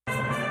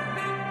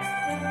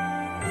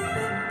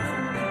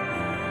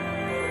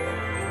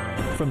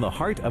from the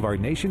heart of our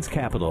nation's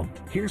capital,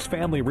 here's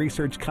Family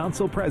Research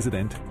Council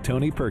President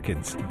Tony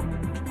Perkins.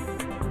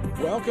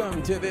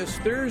 Welcome to this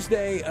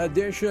Thursday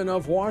edition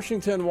of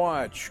Washington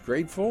Watch.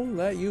 Grateful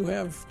that you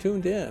have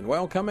tuned in.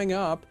 Well, coming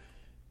up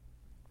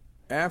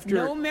after...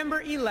 No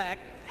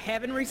member-elect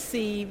having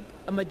received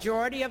a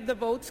majority of the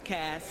votes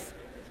cast,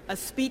 a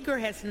speaker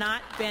has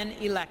not been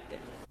elected.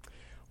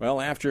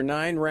 Well, after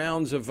 9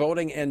 rounds of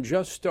voting and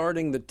just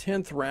starting the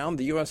 10th round,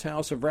 the U.S.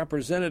 House of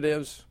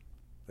Representatives,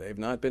 they've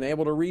not been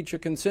able to reach a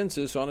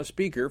consensus on a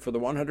speaker for the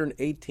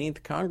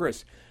 118th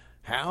Congress.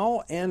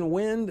 How and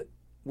when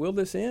will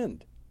this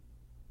end?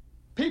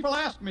 People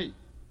ask me,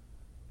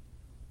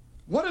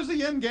 what is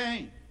the end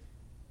game?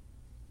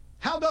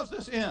 How does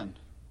this end?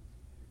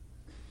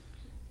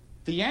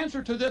 The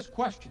answer to this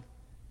question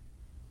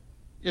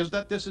is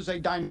that this is a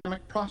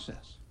dynamic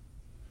process.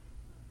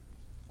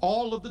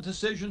 All of the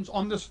decisions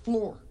on this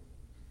floor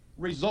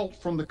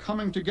result from the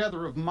coming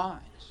together of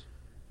minds,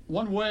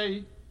 one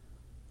way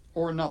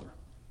or another.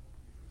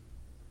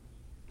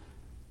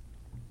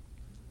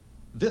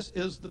 This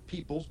is the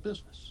people's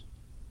business.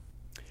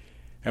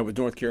 And with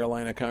North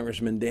Carolina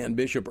Congressman Dan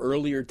Bishop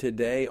earlier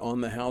today on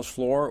the House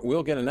floor.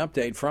 We'll get an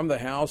update from the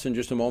House in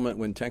just a moment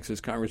when Texas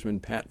Congressman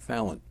Pat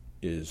Fallon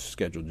is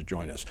scheduled to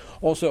join us.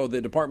 Also,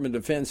 the Department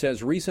of Defense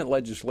has recent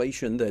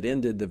legislation that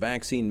ended the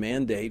vaccine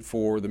mandate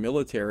for the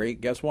military.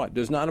 Guess what?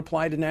 Does not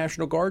apply to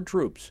National Guard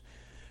troops.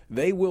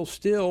 They will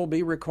still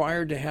be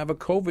required to have a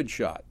COVID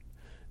shot.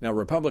 Now,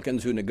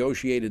 Republicans who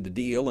negotiated the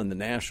deal in the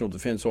National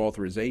Defense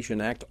Authorization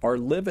Act are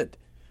livid.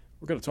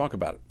 We're going to talk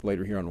about it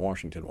later here on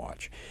Washington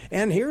Watch.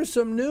 And here's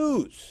some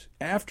news.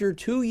 After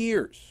 2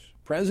 years,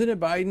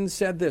 President Biden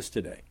said this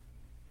today.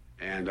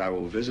 And I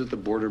will visit the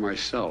border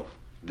myself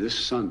this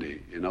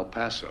Sunday in El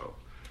Paso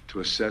to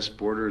assess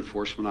border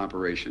enforcement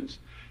operations,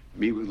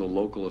 meet with the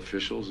local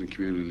officials and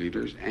community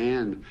leaders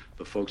and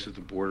the folks at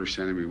the border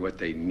sending me what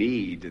they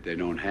need that they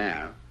don't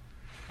have,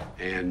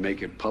 and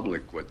make it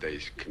public what they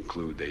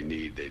conclude they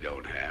need they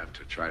don't have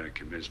to try to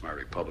convince my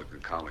Republican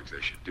colleagues they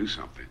should do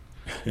something.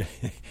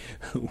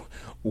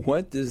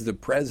 What does the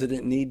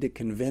president need to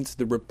convince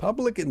the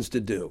Republicans to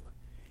do?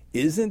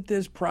 Isn't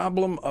this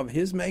problem of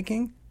his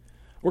making?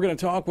 We're going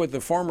to talk with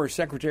the former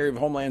Secretary of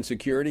Homeland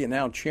Security and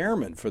now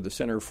chairman for the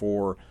Center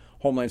for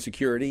Homeland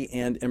Security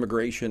and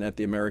Immigration at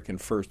the American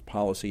First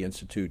Policy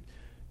Institute,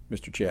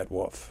 Mr. Chad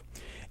Wolf.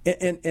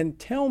 And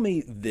tell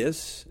me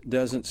this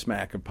doesn't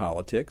smack of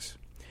politics.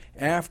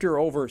 After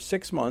over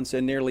 6 months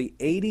and nearly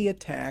 80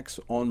 attacks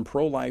on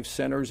pro-life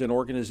centers and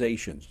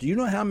organizations, do you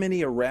know how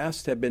many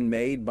arrests have been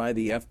made by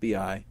the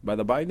FBI, by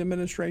the Biden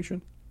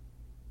administration?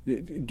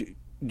 Do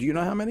you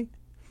know how many?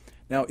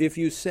 Now, if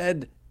you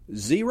said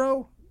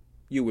 0,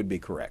 you would be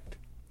correct.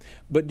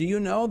 But do you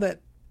know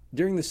that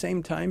during the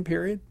same time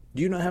period,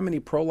 do you know how many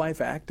pro-life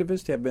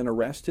activists have been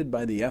arrested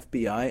by the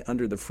FBI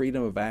under the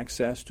Freedom of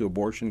Access to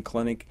Abortion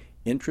Clinic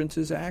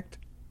Entrances Act?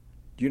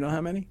 Do you know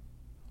how many?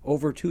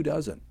 Over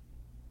 24.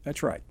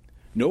 That's right.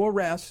 No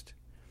arrest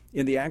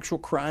in the actual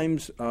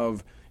crimes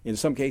of, in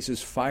some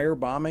cases,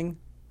 firebombing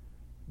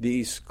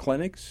these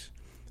clinics,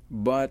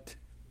 but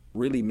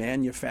really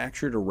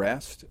manufactured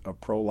arrest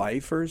of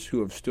pro-lifers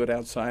who have stood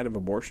outside of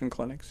abortion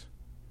clinics?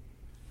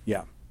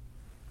 Yeah,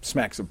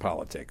 smacks of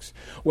politics.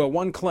 Well,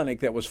 one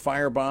clinic that was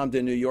firebombed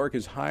in New York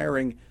is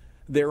hiring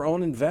their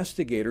own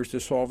investigators to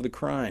solve the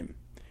crime.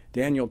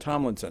 Daniel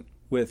Tomlinson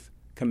with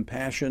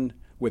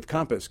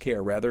Compass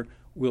Care,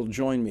 will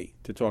join me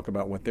to talk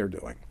about what they're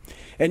doing.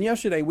 And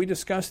yesterday we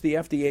discussed the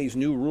FDA's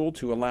new rule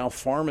to allow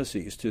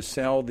pharmacies to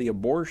sell the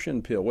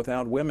abortion pill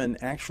without women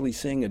actually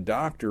seeing a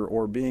doctor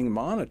or being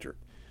monitored.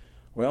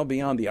 Well,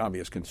 beyond the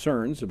obvious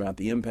concerns about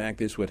the impact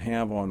this would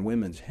have on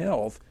women's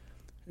health,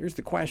 there's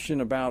the question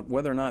about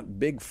whether or not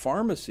big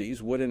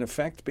pharmacies would in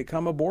effect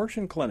become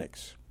abortion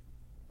clinics.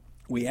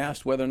 We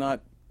asked whether or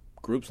not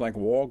groups like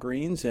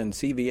Walgreens and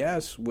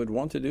CVS would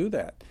want to do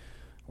that.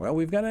 Well,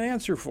 we've got an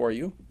answer for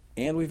you.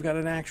 And we've got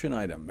an action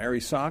item.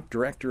 Mary Sock,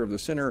 director of the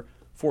Center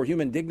for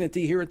Human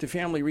Dignity here at the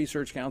Family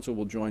Research Council,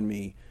 will join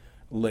me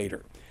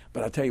later.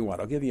 But I'll tell you what,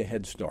 I'll give you a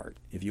head start.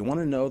 If you want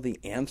to know the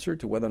answer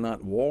to whether or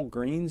not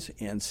Walgreens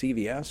and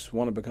CVS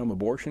want to become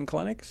abortion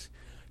clinics,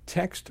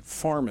 text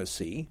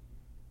pharmacy,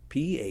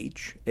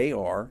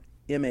 PHARMACY,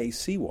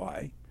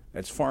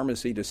 that's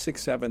pharmacy, to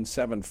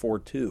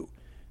 67742,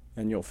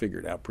 and you'll figure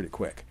it out pretty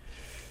quick.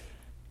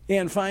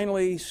 And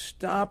finally,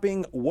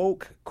 stopping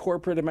woke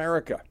corporate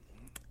America.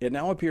 It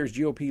now appears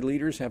GOP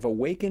leaders have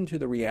awakened to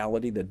the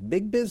reality that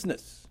big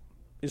business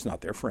is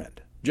not their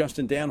friend.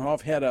 Justin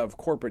Danhoff, head of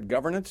corporate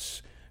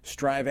governance,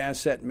 Strive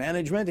Asset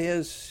Management,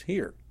 is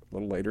here a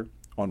little later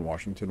on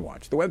Washington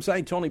Watch. The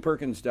website,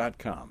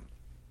 TonyPerkins.com.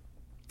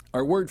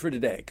 Our word for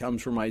today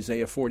comes from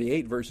Isaiah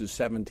 48, verses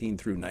 17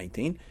 through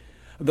 19.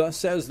 Thus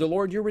says the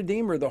Lord your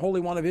Redeemer, the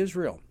Holy One of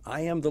Israel.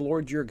 I am the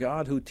Lord your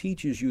God, who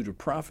teaches you to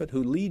profit,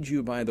 who leads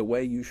you by the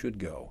way you should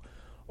go.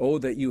 Oh,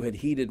 that you had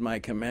heeded my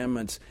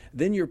commandments.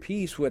 Then your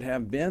peace would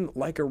have been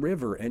like a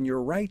river, and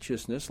your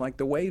righteousness like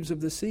the waves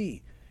of the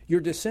sea. Your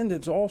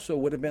descendants also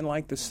would have been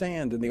like the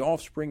sand, and the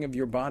offspring of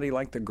your body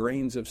like the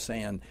grains of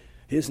sand.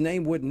 his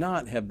name would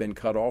not have been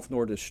cut off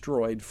nor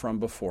destroyed from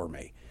before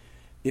me.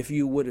 If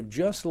you would have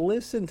just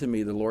listened to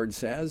me, the Lord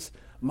says,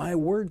 my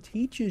word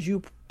teaches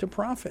you to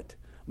profit.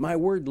 My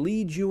word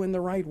leads you in the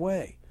right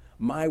way.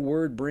 My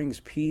word brings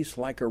peace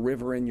like a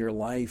river in your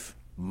life.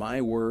 My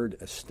word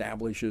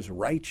establishes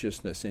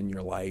righteousness in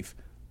your life.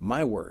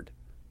 My word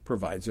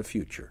provides a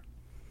future.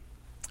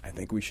 I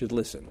think we should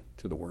listen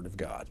to the Word of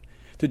God.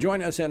 To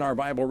join us in our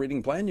Bible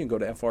reading plan, you can go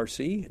to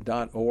frc.org/Bible.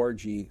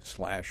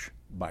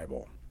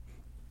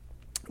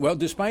 Well,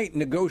 despite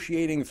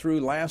negotiating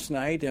through last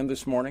night and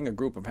this morning, a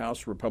group of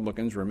House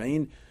Republicans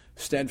remain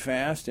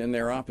steadfast in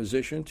their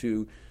opposition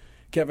to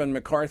Kevin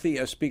McCarthy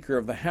as Speaker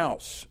of the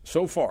House.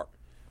 So far,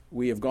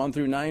 we have gone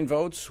through 9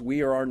 votes.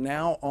 We are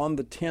now on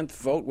the 10th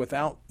vote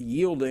without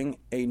yielding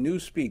a new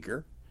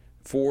Speaker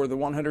for the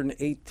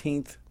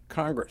 118th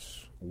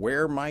Congress.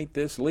 Where might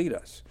this lead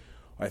us?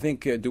 I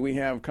think, do we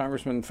have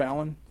Congressman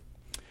Fallon?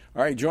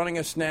 All right, joining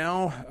us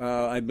now,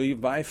 I believe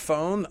by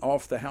phone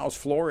off the House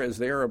floor as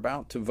they are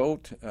about to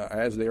vote,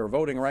 as they are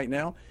voting right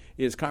now,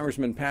 is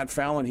Congressman Pat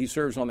Fallon. He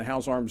serves on the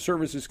House Armed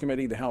Services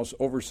Committee, the House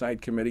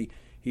Oversight Committee.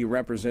 He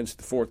represents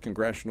the 4th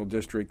Congressional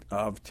District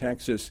of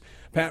Texas.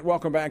 Pat,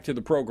 welcome back to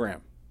the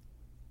program.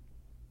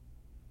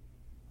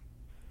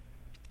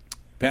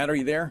 Pat, are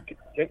you there?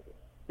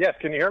 Yes,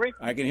 can you hear me?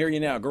 I can hear you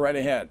now. Go right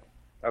ahead.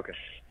 Okay.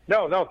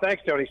 No,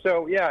 thanks, Tony.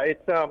 So yeah,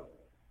 it's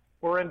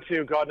we're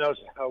into God knows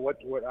what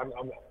I'm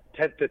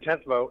the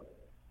 10th vote.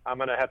 I'm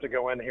going to have to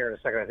go in here in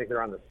a second. I think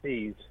they're on the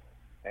C's,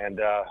 and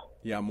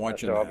yeah, I'm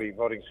watching. So that. I'll be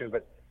voting soon.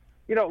 But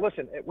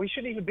listen, we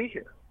shouldn't even be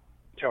here,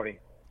 Tony.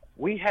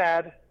 We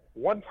had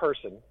one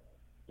person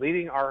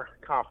leading our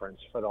conference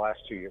for the last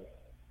 2 years,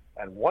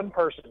 and one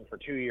person for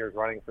 2 years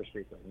running for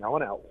Speaker. No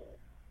one else.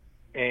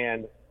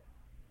 And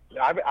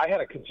I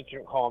had a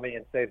constituent call me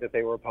and say that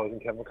they were opposing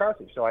Kevin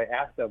McCarthy. So I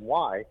asked them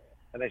why,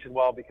 and they said,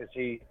 well, because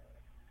he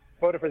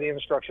voted for the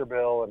infrastructure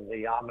bill and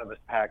the omnibus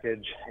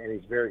package, and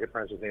he's very good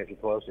friends with Nancy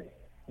Pelosi.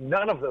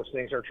 None of those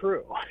things are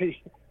true.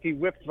 He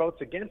whipped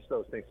votes against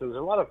those things. So there's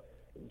a lot of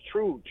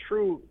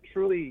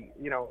truly,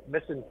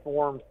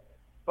 misinformed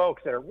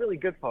folks that are really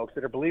good folks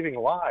that are believing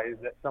lies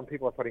that some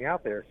people are putting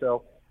out there.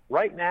 So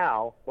right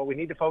now, what we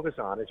need to focus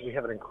on is we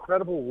have an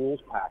incredible rules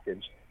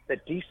package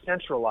that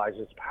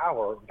decentralizes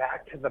power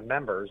back to the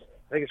members.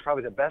 I think it's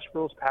probably the best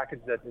rules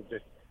package that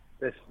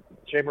this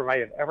chamber might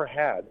have ever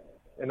had.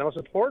 And the most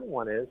important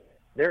one is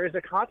there is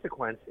a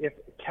consequence if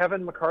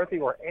Kevin McCarthy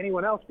or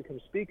anyone else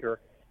becomes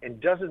Speaker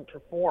and doesn't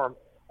perform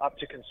up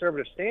to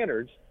conservative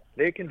standards.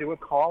 They can do a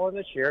call in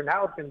the chair.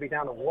 Now it's going to be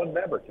down to one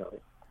member, Tony,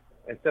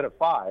 instead of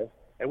 5,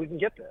 and we can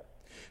get there.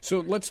 So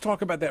let's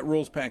talk about that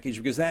rules package,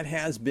 because that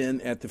has been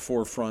at the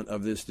forefront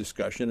of this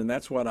discussion, and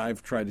that's what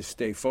I've tried to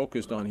stay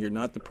focused on here,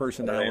 not the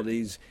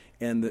personalities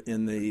and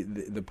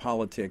the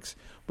politics,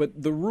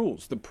 but the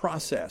rules, the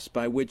process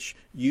by which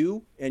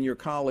you and your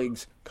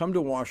colleagues come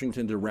to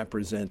Washington to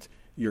represent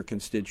your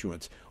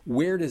constituents.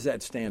 Where does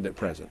that stand at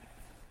present?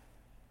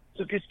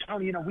 So, because,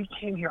 Tony,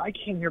 I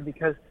came here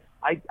because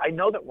I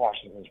know that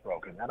Washington's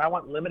broken, and I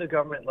want limited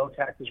government, low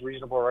taxes,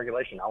 reasonable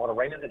regulation. I want to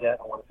rein in the debt.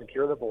 I want to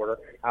secure the border.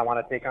 I want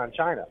to take on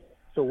China.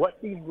 So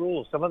what these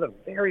rules, some of the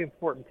very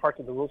important parts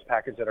of the rules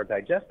package that are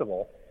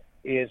digestible,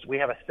 is we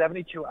have a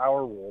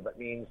 72-hour rule that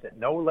means that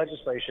no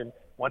legislation,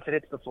 once it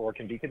hits the floor,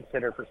 can be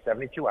considered for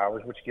 72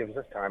 hours, which gives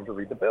us time to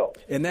read the bill.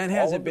 And that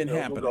hasn't been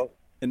happening.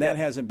 That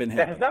hasn't been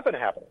happening. That has not been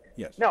happening.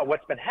 Yes. No,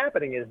 what's been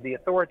happening is the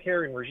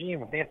authoritarian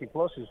regime of Nancy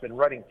Pelosi has been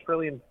writing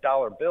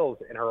trillion-dollar bills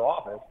in her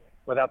office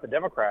without the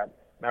Democrat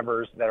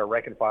members that are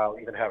rank and file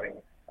even having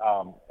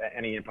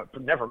any input.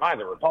 Never mind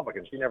the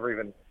Republicans. She never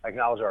even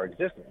acknowledged our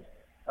existence.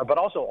 But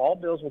also, all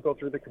bills will go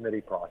through the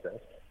committee process.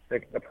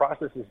 The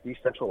process is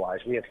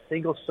decentralized. We have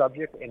single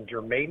subject and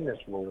germaneness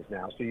rules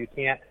now, so you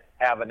can't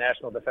have a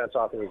National Defense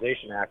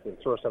Authorization Act and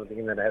throw something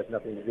in that has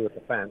nothing to do with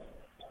defense.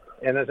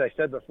 And as I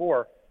said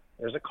before,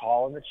 there's a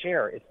call in the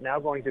chair. It's now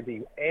going to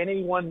be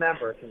any one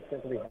member can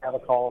simply have a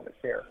call in the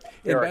chair.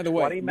 There are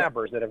 20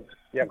 members that have.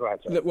 Yeah, go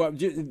ahead, sir. Well,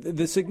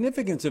 the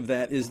significance of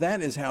that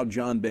is how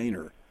John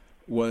Boehner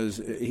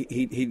was.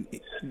 He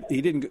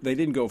didn't. They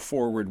didn't go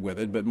forward with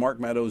it, but Mark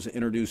Meadows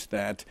introduced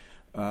that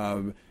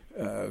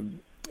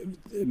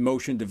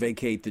motion to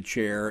vacate the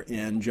chair,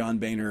 and John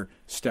Boehner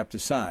stepped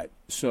aside.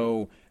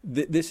 So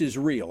this is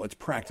real. It's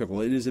practical.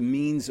 It is a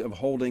means of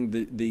holding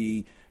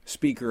the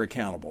Speaker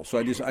accountable. So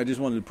I just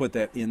wanted to put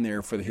that in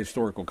there for the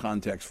historical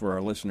context for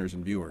our listeners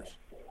and viewers.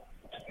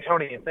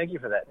 Tony, and thank you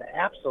for that.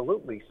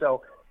 Absolutely.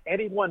 So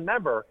any one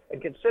member,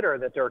 and consider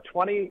that there are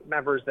 20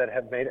 members that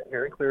have made it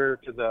very clear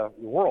to the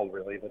world,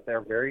 really, that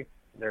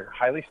they're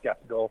highly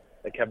skeptical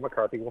that Kevin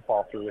McCarthy will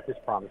fall through with his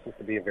promises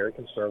to be a very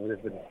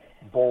conservative and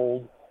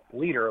bold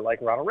leader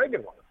like Ronald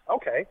Reagan was.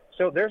 Okay,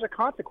 so there's a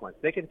consequence.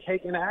 They can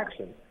take an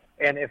action.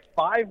 And if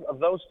 5 of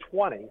those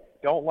 20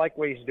 don't like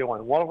what he's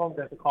doing, one of them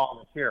has to call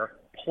him here,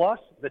 plus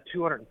the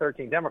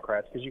 213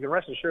 Democrats, because you can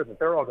rest assured that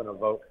they're all going to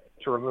vote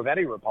to remove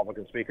any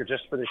Republican speaker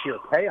just for the sheer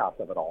chaos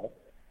of it all,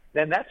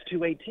 then that's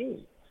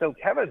 218. So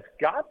Kevin's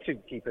got to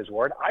keep his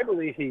word. I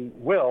believe he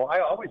will. I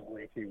always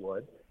believed he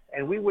would.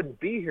 and we wouldn't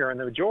be here in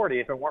the majority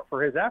if it weren't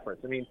for his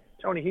efforts. I mean,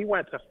 Tony, he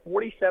went to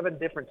 47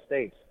 different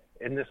states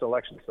in this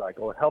election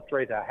cycle and helped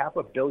raise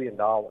 $500 million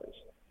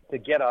to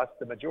get us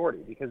the majority,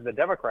 because the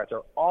Democrats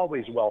are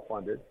always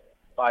well-funded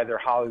by their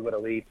Hollywood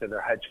elites and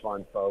their hedge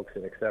fund folks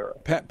and et cetera.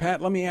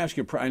 Pat, let me ask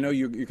you, I know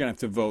you're going to have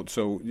to vote,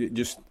 so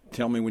just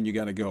tell me when you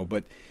got to go,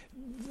 but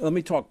let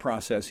me talk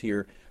process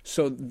here.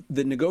 So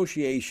the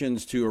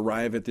negotiations to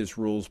arrive at this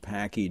rules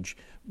package,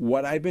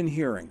 what I've been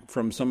hearing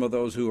from some of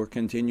those who are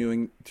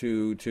continuing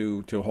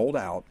to hold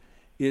out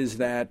is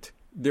that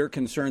they're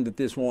concerned that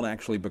this won't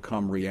actually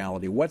become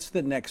reality. What's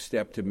the next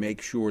step to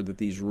make sure that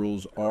these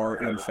rules are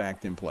in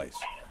fact in place?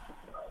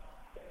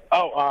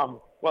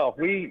 Well,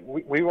 we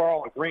were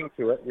all agreeing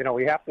to it. You know,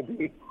 we have to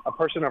be a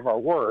person of our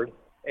word,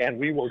 and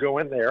we will go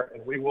in there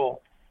and we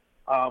will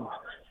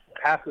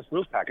pass this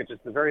rules package.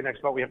 It's the very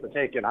next vote we have to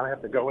take, and I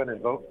have to go in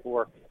and vote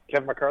for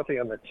Kevin McCarthy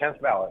on the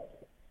 10th ballot.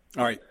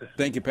 All right.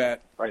 Thank you,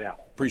 Pat. Right now.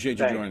 Appreciate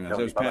you joining us.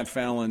 That was Bye-bye. Pat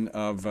Fallon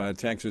of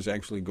Texas,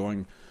 actually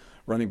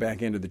running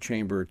back into the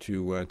chamber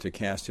to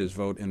cast his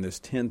vote in this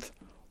 10th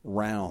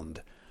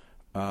round.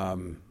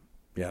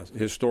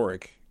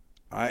 Historic.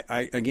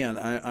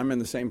 I'm in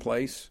the same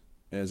place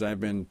as I've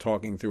been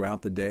talking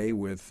throughout the day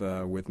with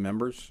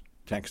members,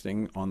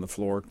 texting on the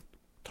floor,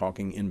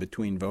 talking in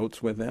between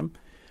votes with them.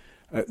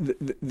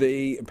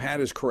 Pat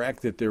is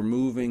correct that they're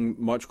moving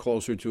much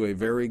closer to a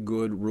very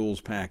good rules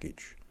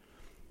package.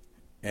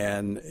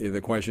 And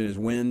the question is,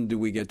 when do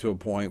we get to a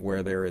point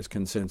where there is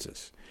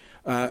consensus?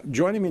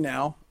 Joining me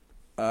now,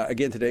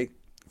 again today,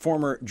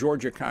 former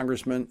Georgia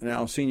Congressman,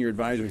 now senior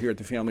advisor here at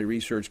the Family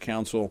Research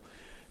Council,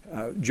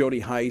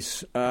 Jody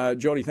Hice.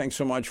 Jody, thanks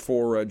so much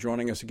for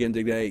joining us again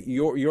today.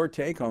 Your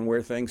take on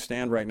where things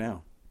stand right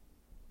now?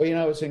 Well, you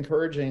know, it's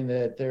encouraging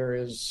that there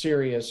is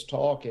serious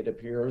talk, it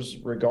appears,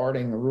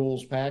 regarding the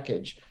rules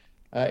package.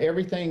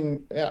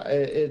 Everything,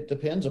 it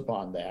depends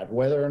upon that,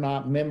 whether or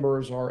not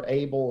members are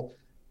able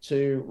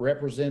to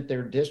represent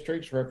their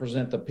districts,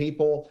 represent the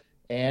people,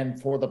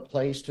 and for the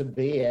place to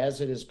be,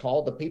 as it is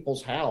called, the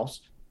people's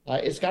house.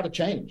 It's got to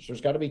change.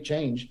 There's got to be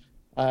change.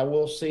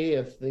 We'll see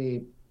if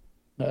the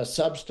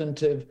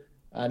substantive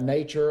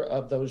nature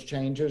of those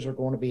changes are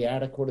going to be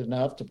adequate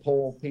enough to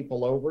pull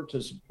people over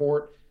to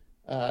support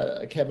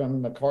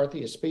Kevin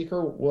McCarthy as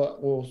Speaker.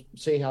 We'll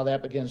see how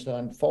that begins to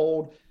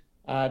unfold.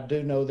 I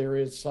do know there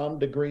is some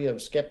degree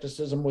of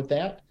skepticism with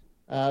that,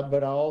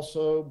 but I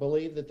also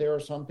believe that there are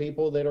some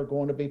people that are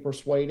going to be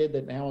persuaded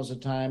that now is the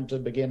time to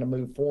begin to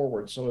move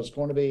forward. So it's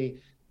going to be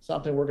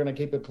something we're going to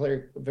keep a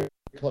very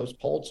close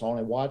pulse on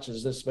and watch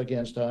as this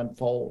begins to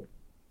unfold.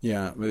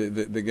 Yeah,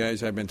 the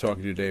guys I've been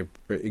talking to today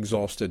are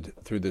exhausted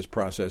through this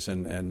process,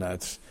 and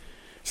it's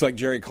like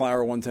Jerry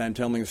Clower one time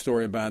telling a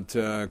story about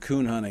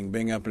coon hunting,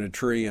 being up in a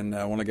tree, and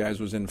one of the guys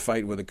was in a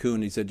fight with a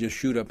coon. He said, just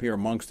shoot up here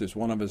amongst us.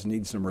 One of us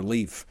needs some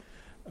relief.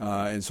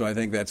 And so I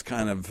think that's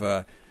kind of,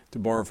 to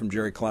borrow from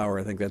Jerry Clower,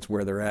 I think that's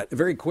where they're at.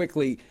 Very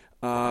quickly,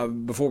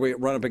 before we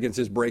run up against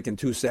this break in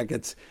 2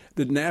 seconds,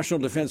 the National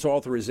Defense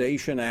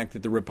Authorization Act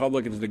that the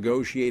Republicans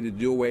negotiated to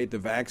do away with the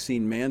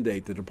vaccine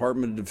mandate, the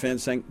Department of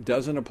Defense saying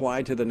doesn't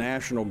apply to the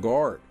National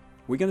Guard.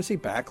 Are we going to see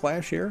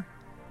backlash here?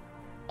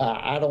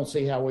 I don't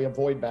see how we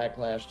avoid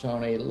backlash,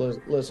 Tony.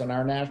 Listen,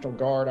 our National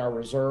Guard, our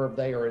reserve,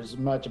 they are as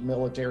much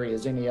military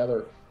as any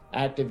other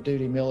active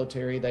duty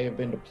military. They have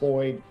been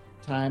deployed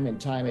time and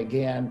time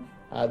again.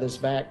 This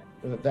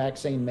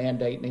vaccine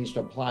mandate needs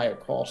to apply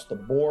across the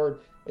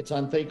board. It's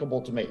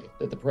unthinkable to me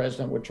that the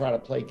president would try to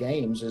play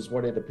games, is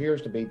what it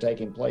appears to be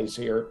taking place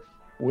here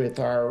with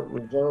our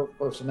reserve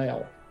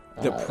personnel.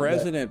 The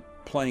president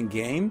playing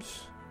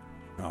games?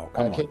 Oh,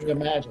 come on. Can you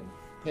imagine?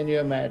 Can you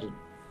imagine?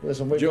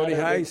 Listen, Jody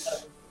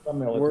Hice,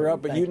 we're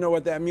up, but you know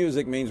what that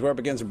music means. We're up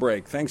against a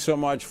break. Thanks so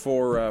much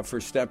for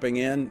stepping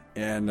in,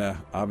 and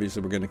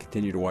obviously we're going to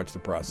continue to watch the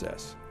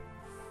process.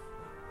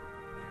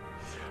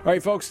 All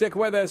right, folks, stick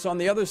with us. On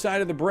the other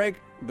side of the break,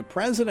 the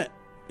president,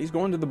 he's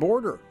going to the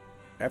border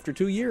after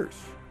 2 years.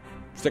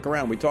 Stick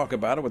around. We talk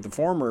about it with the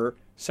former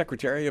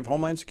Secretary of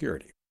Homeland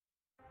Security.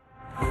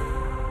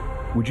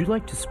 Would you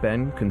like to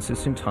spend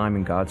consistent time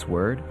in God's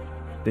Word?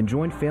 Then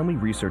join Family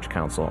Research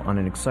Council on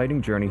an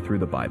exciting journey through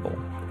the Bible.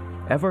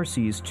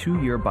 FRC's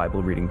 2-year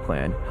Bible reading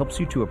plan helps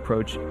you to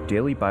approach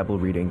daily Bible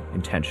reading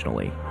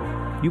intentionally.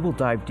 You will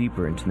dive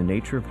deeper into the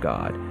nature of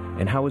God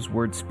and how His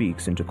Word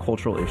speaks into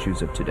cultural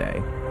issues of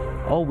today.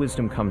 All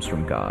wisdom comes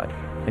from God,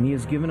 and He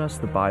has given us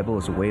the Bible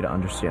as a way to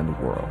understand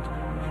the world.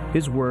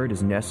 His Word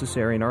is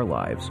necessary in our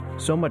lives,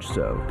 so much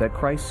so that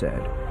Christ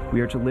said, we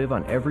are to live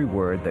on every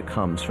word that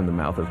comes from the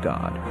mouth of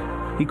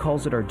God. He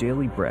calls it our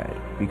daily bread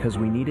because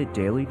we need it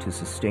daily to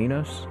sustain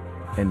us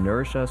and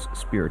nourish us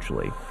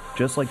spiritually,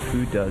 just like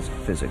food does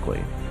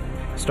physically.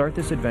 Start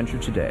this adventure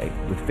today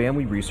with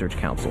Family Research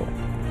Council.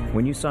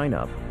 When you sign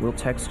up, we'll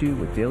text you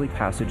with daily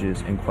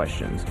passages and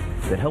questions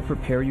that help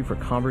prepare you for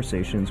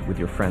conversations with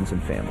your friends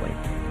and family.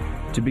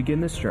 To begin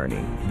this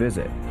journey,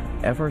 visit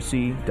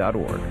frc.org/Bible.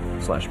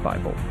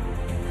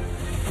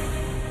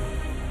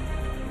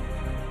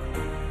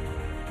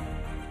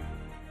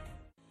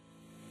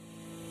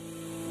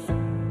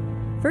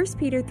 1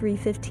 Peter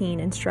 3:15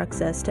 instructs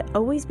us to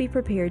always be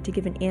prepared to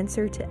give an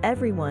answer to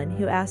everyone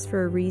who asks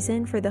for a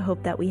reason for the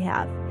hope that we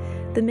have.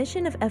 The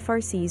mission of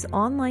FRC's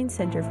online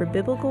Center for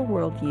Biblical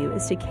Worldview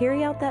is to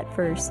carry out that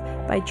verse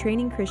by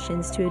training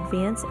Christians to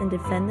advance and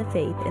defend the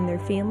faith in their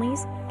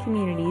families,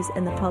 communities,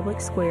 and the public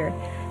square,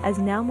 as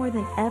now more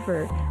than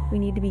ever, we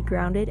need to be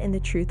grounded in the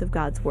truth of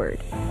God's Word.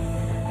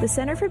 The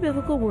Center for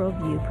Biblical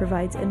Worldview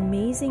provides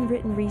amazing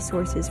written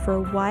resources for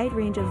a wide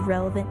range of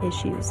relevant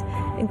issues,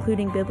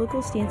 including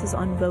biblical stances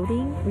on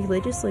voting,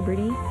 religious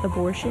liberty,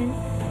 abortion,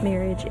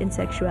 marriage, and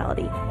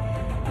sexuality.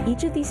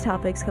 Each of these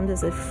topics comes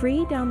as a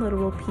free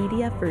downloadable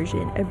PDF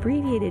version,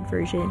 abbreviated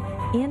version,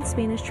 and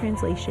Spanish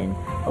translation,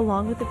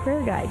 along with a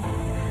prayer guide.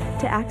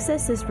 To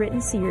access this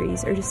written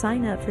series or to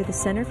sign up for the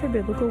Center for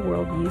Biblical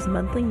Worldview's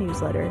monthly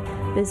newsletter,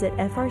 visit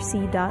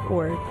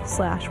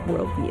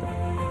frc.org/worldview.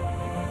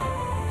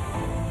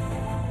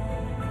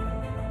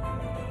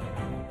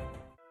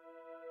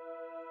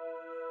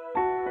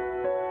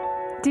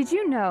 Did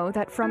you know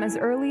that from as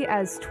early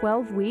as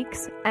 12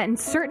 weeks, and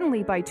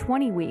certainly by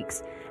 20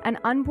 weeks, an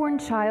unborn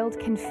child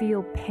can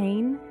feel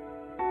pain?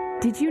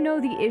 Did you know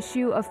the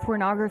issue of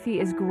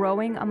pornography is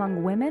growing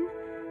among women?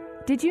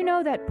 Did you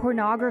know that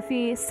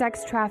pornography,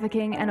 sex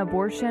trafficking, and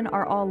abortion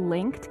are all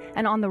linked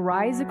and on the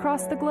rise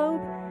across the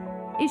globe?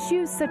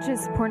 Issues such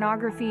as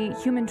pornography,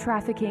 human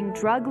trafficking,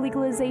 drug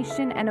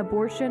legalization, and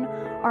abortion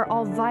are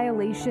all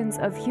violations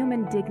of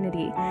human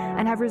dignity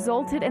and have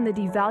resulted in the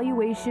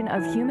devaluation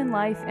of human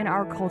life in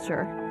our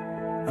culture.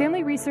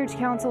 Family Research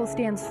Council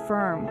stands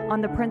firm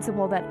on the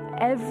principle that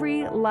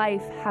every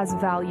life has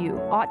value,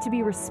 ought to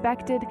be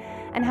respected,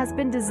 and has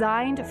been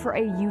designed for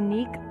a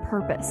unique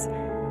purpose.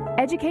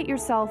 Educate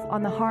yourself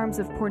on the harms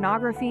of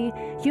pornography,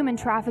 human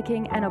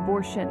trafficking, and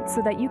abortion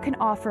so that you can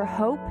offer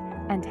hope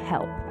and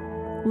help.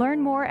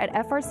 Learn more at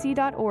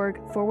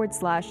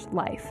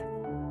frc.org/life.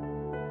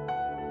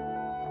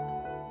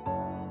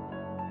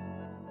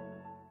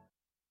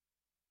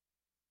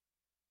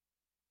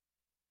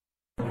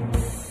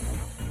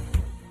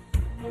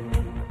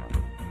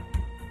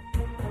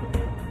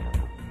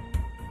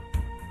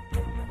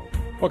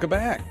 Welcome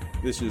back.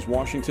 This is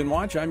Washington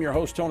Watch. I'm your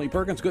host, Tony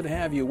Perkins. Good to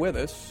have you with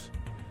us.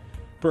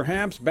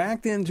 Perhaps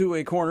backed into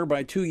a corner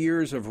by 2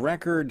 years of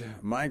record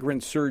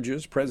migrant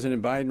surges,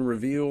 President Biden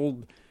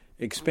revealed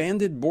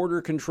expanded border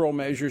control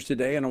measures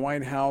today in a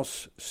White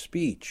House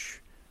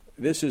speech.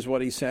 This is what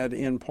he said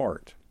in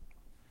part.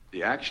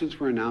 The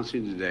actions we're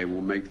announcing today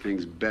will make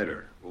things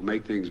better,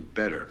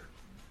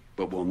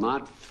 but will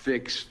not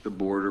fix the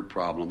border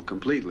problem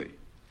completely.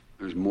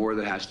 There's more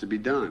that has to be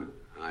done.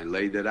 I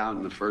laid that out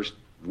in the first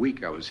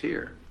week I was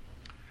here.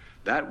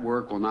 That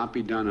work will not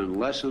be done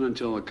unless and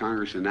until the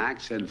Congress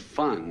enacts and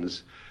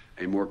funds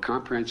a more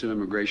comprehensive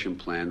immigration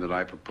plan that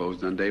I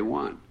proposed on day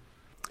one.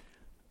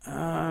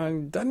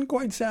 Doesn't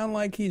quite sound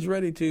like he's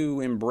ready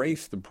to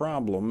embrace the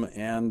problem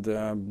and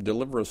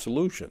deliver a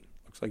solution.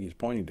 Looks like he's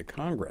pointing to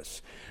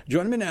Congress.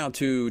 Joining me now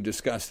to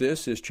discuss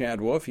this is Chad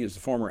Wolf. He is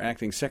the former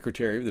acting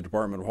secretary of the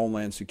Department of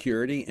Homeland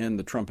Security in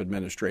the Trump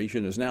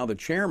administration, is now the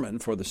chairman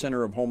for the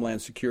Center of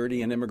Homeland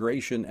Security and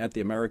Immigration at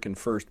the American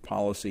First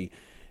Policy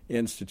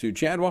Institute.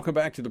 Chad, welcome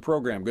back to the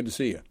program. Good to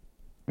see you.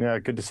 Yeah,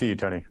 good to see you,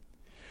 Tony.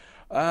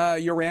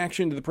 Your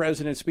reaction to the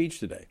president's speech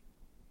today?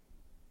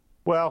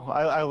 Well,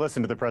 I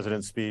listened to the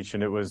president's speech,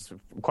 and it was,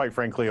 quite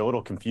frankly, a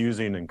little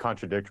confusing and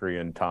contradictory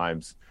in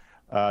times.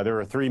 There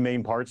were three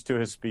main parts to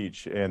his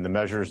speech and the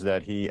measures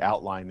that he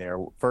outlined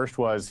there. First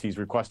was he's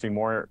requesting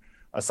more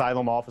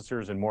asylum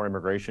officers and more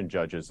immigration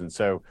judges. And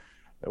so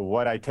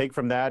what I take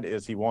from that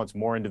is he wants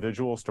more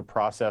individuals to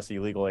process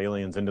illegal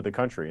aliens into the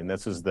country. And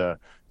this is the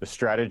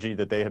strategy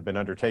that they have been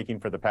undertaking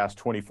for the past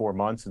 24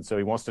 months. And so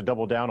he wants to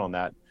double down on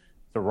that.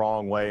 It's the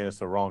wrong way and it's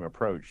the wrong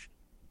approach.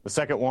 The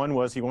second one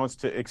was he wants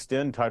to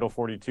extend Title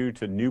 42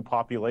 to new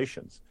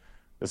populations.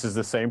 This is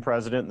the same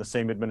president and the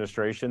same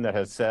administration that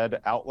has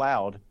said out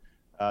loud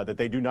that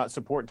they do not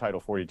support Title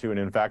 42. And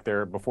in fact,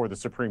 they're before the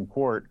Supreme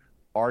Court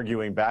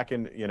arguing back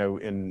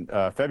in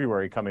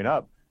February coming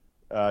up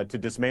to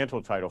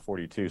dismantle Title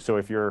 42. So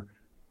if your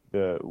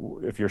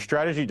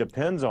strategy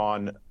depends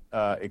on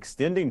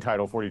extending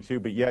Title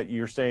 42, but yet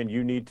you're saying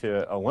you need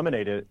to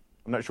eliminate it,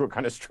 I'm not sure what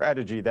kind of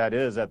strategy that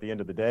is at the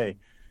end of the day.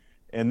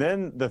 And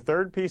then the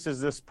third piece is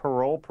this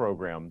parole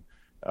program,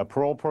 a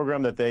parole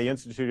program that they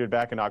instituted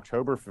back in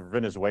October for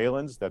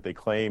Venezuelans that they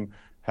claim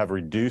have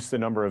reduced the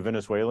number of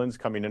Venezuelans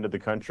coming into the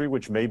country,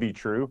 which may be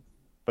true,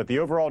 but the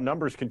overall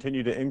numbers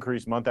continue to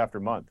increase month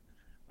after month.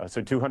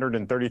 So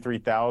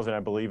 233,000, I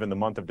believe, in the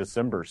month of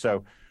December.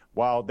 So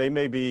while they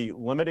may be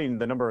limiting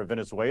the number of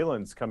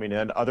Venezuelans coming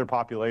in, other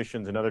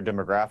populations and other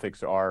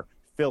demographics are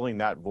filling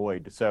that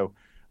void. So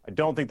I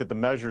don't think that the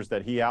measures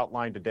that he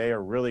outlined today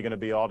are really going to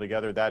be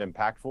altogether that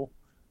impactful.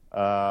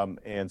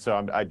 And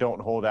so I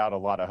don't hold out a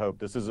lot of hope.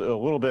 This is a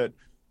little bit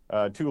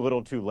too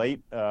little too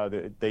late.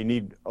 They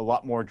need a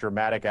lot more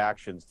dramatic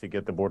actions to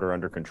get the border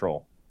under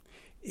control.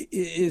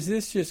 Is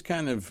this just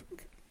kind of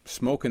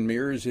smoke and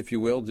mirrors, if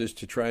you will, just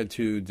to try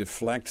to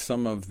deflect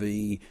some of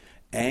the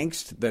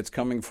angst that's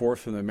coming forth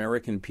from the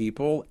American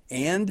people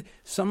and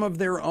some of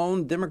their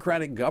own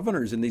Democratic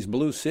governors in these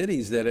blue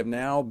cities that have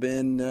now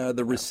been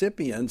the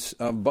recipients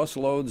of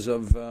busloads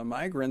of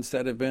migrants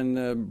that have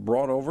been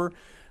brought over,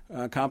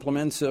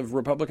 compliments of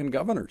Republican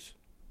governors.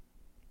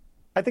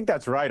 I think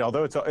that's right,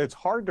 although it's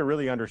hard to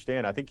really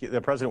understand. I think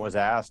the president was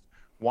asked,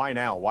 why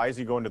now? Why is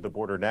he going to the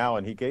border now?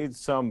 And he gave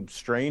some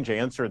strange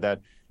answer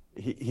that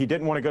he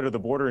didn't want to go to the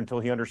border until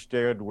he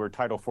understood where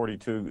Title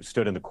 42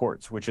 stood in the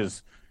courts, which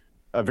is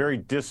a very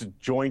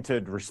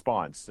disjointed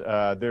response.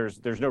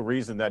 There's no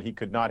reason that he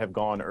could not have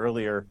gone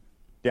earlier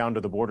down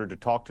to the border to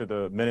talk to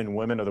the men and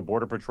women of the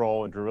Border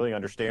Patrol and to really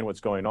understand what's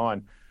going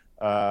on,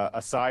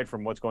 aside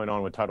from what's going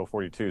on with Title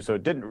 42. So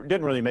it didn't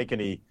really make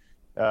any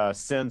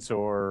sense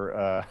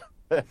or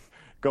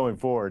going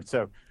forward.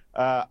 So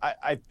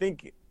I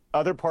think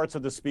other parts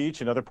of the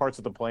speech and other parts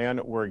of the plan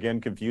were, again,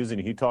 confusing.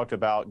 He talked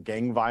about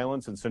gang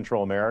violence in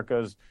Central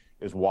America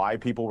is why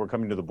people were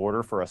coming to the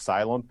border for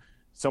asylum.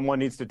 Someone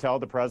needs to tell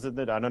the president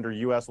that under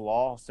U.S.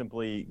 law,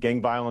 simply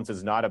gang violence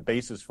is not a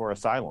basis for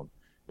asylum.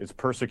 It's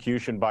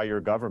persecution by your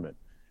government.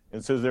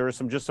 And so there are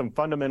some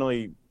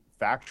fundamentally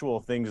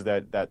factual things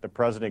that the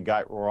president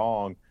got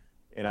wrong.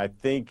 And I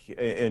think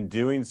in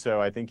doing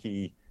so, I think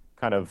he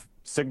kind of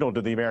signaled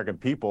to the American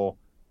people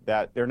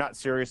that they're not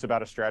serious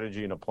about a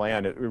strategy and a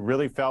plan. It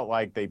really felt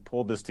like they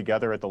pulled this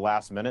together at the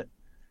last minute.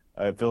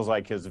 It feels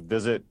like his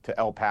visit to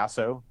El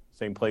Paso,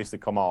 same place that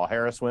Kamala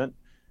Harris went,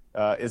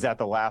 is at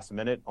the last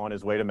minute on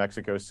his way to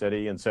Mexico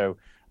City. And so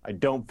I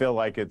don't feel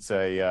like it's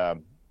a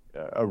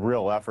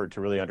real effort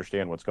to really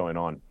understand what's going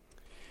on.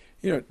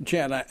 You know,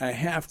 Chad, I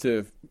have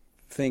to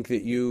think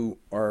that you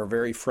are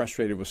very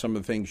frustrated with some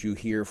of the things you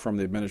hear from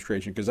the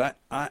administration, because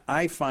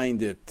I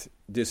find it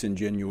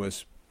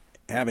disingenuous,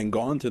 having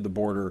gone to the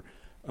border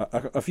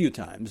a few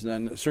times,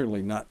 and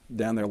certainly not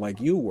down there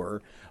like you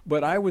were,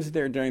 but I was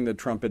there during the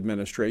Trump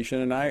administration,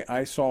 and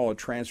I saw a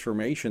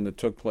transformation that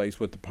took place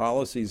with the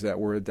policies that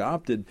were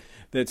adopted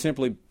that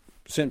simply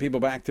sent people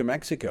back to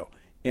Mexico.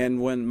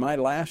 And when my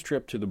last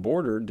trip to the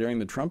border during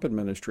the Trump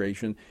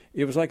administration,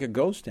 it was like a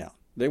ghost town.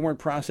 They weren't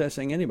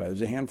processing anybody. There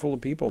was a handful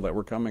of people that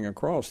were coming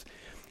across.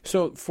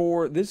 So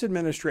for this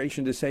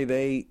administration to say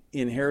they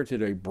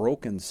inherited a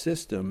broken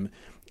system,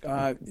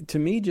 to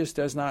me just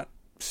does not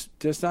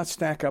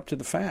stack up to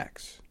the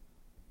facts.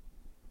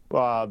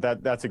 Well,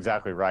 that's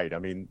exactly right. I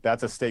mean,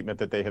 that's a statement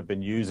that they have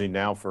been using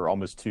now for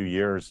almost 2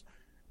 years.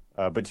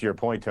 But to your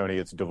point, Tony,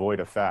 it's devoid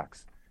of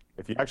facts.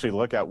 If you actually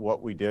look at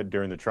what we did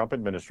during the Trump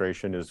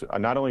administration, is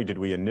not only did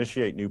we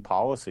initiate new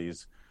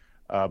policies,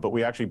 but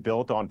we actually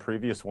built on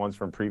previous ones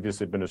from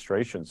previous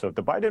administrations. So if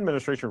the Biden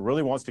administration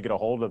really wants to get a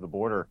hold of the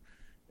border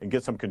and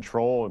get some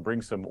control and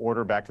bring some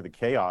order back to the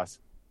chaos,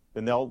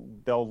 then they'll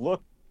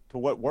look to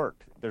what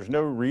worked. There's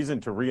no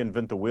reason to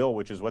reinvent the wheel,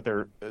 which is what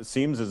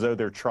seems as though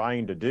they're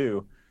trying to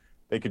do.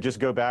 They could just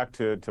go back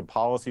to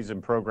policies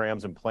and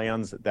programs and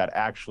plans that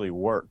actually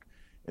work.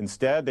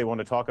 Instead, they want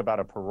to talk about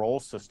a parole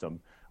system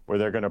where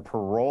they're going to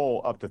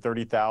parole up to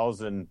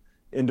 30,000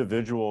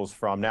 individuals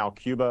from now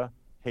Cuba,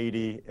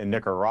 Haiti, and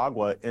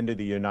Nicaragua into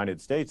the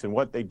United States. And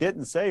what they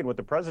didn't say, and what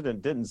the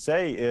president didn't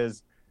say,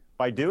 is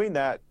by doing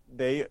that,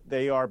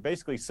 they are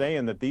basically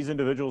saying that these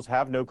individuals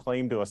have no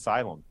claim to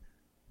asylum.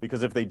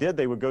 Because if they did,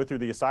 they would go through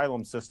the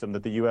asylum system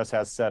that the U.S.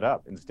 has set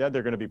up. Instead,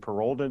 they're going to be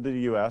paroled into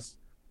the U.S.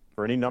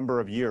 for any number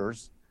of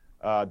years.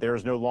 There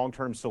is no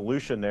long-term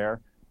solution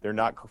there. They're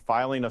not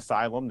filing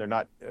asylum. They're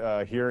not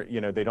here.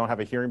 They don't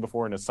have a hearing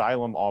before an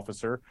asylum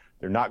officer.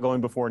 They're not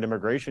going before an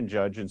immigration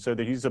judge. And so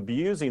that he's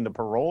abusing the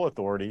parole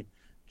authority,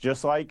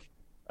 just like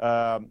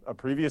a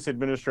previous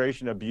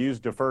administration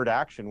abused deferred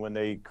action when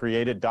they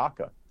created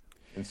DACA.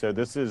 And so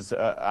this is,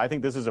 I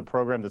think this is a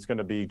program that's going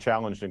to be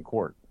challenged in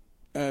court.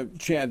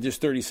 Chad, just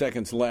 30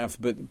 seconds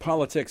left, but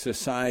politics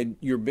aside,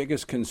 your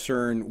biggest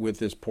concern with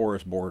this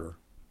porous border?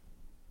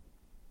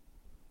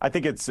 I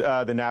think it's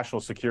the national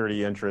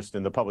security interest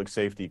and the public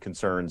safety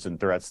concerns and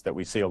threats that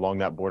we see along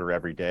that border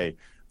every day.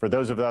 For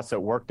those of us that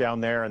work down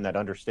there and that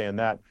understand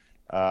that,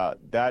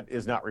 that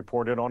is not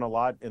reported on a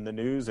lot in the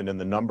news and in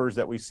the numbers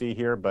that we see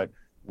here, but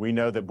we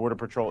know that Border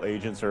Patrol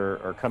agents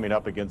are coming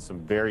up against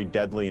some very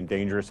deadly and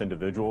dangerous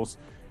individuals.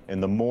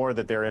 And the more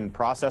that they're in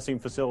processing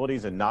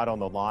facilities and not on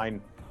the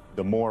line,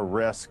 the more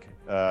risk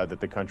that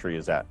the country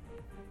is at.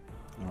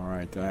 All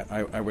right.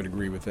 I would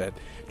agree with that.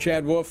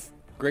 Chad Wolf,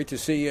 great to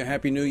see you.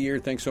 Happy New Year.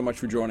 Thanks so much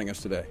for joining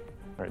us today.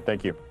 All right.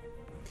 Thank you.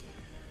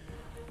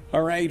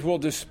 All right. Well,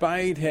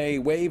 despite a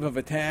wave of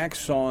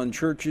attacks on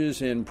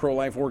churches and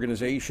pro-life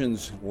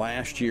organizations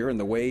last year in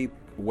the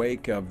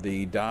wake of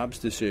the Dobbs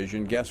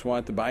decision, guess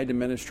what? The Biden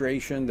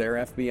administration, their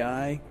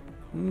FBI,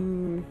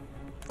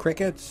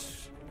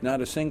 crickets,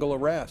 not a single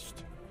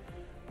arrest.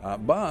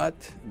 But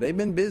they've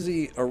been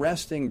busy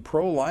arresting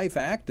pro-life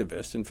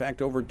activists. In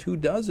fact, over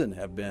 24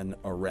 have been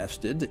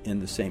arrested in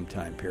the same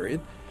time period.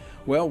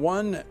 Well,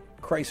 one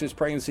crisis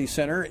pregnancy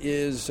center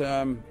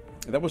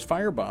that was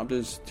firebombed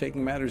is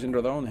taking matters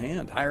into their own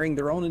hand, hiring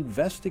their own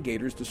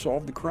investigators to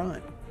solve the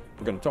crime.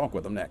 We're going to talk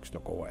with them next.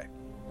 Don't go away.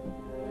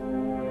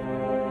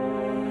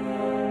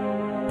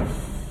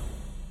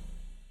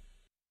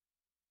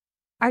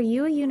 Are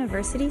you a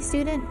university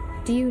student?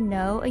 Do you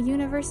know a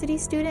university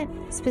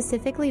student,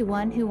 specifically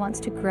one who wants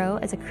to grow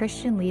as a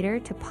Christian leader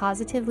to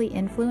positively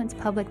influence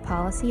public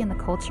policy and the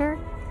culture?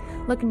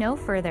 Look no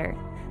further.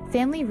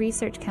 Family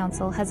Research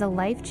Council has a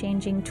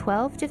life-changing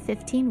 12 to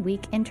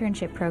 15-week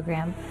internship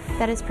program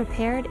that has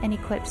prepared and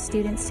equipped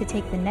students to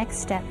take the next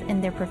step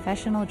in their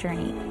professional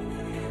journey.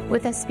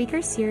 With a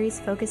speaker series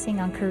focusing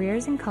on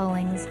careers and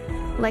callings,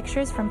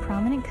 lectures from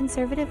prominent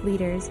conservative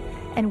leaders,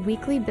 and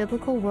weekly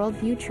biblical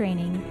worldview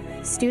training,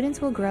 students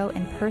will grow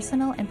in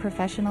personal and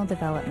professional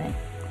development.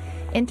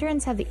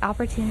 Interns have the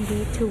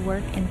opportunity to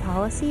work in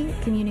policy,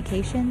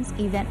 communications,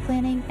 event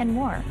planning, and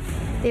more.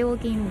 They will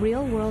gain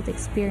real-world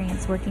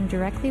experience working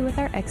directly with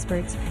our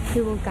experts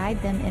who will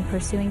guide them in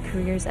pursuing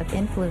careers of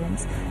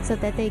influence so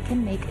that they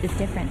can make a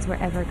difference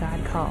wherever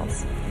God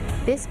calls.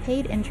 This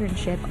paid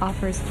internship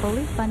offers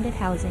fully funded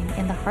housing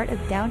in the heart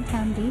of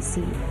downtown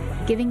D.C.,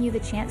 giving you the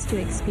chance to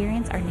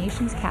experience our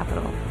nation's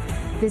capital.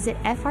 Visit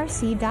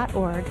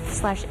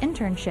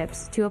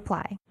frc.org/internships to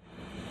apply.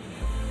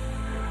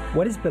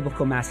 What is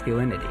biblical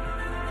masculinity?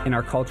 In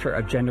our culture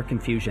of gender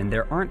confusion,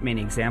 there aren't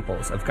many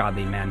examples of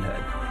godly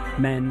manhood.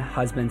 Men,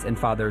 husbands, and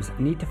fathers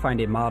need to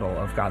find a model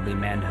of godly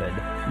manhood,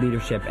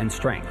 leadership, and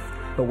strength.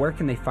 But where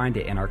can they find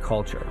it in our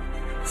culture?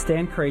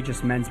 Stand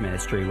Courageous Men's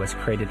Ministry was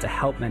created to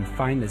help men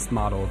find this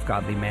model of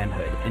godly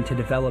manhood and to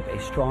develop a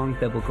strong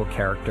biblical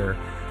character,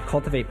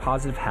 cultivate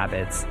positive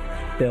habits,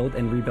 build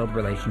and rebuild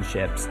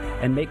relationships,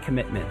 and make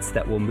commitments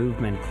that will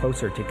move men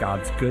closer to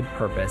God's good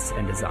purpose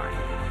and design.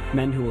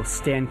 Men who will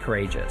stand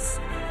courageous.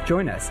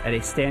 Join us at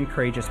a Stand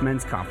Courageous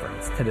Men's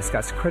Conference to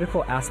discuss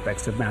critical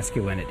aspects of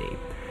masculinity.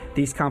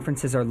 These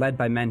conferences are led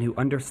by men who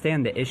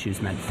understand the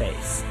issues men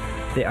face.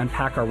 They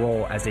unpack our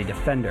role as a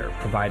defender,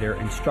 provider,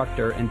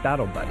 instructor, and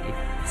battle buddy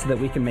so that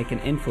we can make an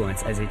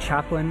influence as a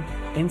chaplain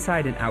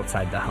inside and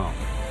outside the home.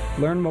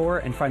 Learn more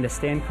and find a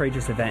Stand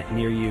Courageous event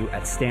near you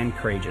at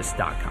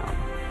standcourageous.com.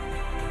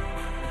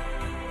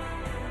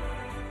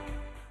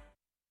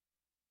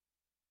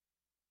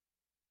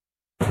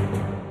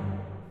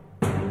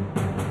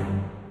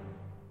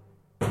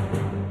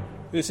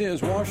 This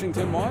is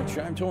Washington Watch.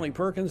 I'm Tony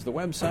Perkins, the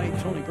website,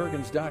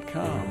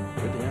 tonyperkins.com.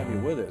 Good to have you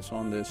with us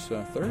on this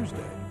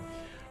Thursday.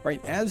 All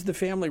right, as the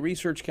Family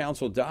Research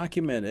Council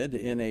documented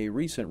in a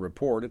recent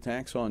report,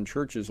 attacks on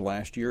churches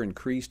last year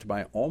increased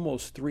by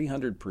almost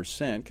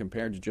 300%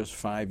 compared to just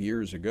 5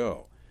 years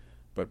ago.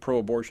 But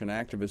pro-abortion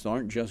activists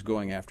aren't just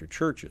going after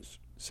churches.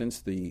 Since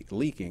the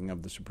leaking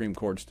of the Supreme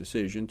Court's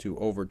decision to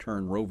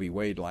overturn Roe v.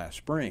 Wade last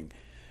spring,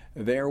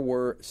 there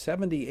were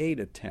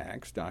 78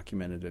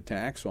 documented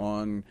attacks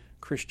on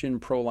Christian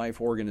pro-life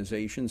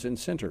organizations and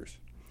centers.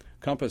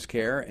 Compass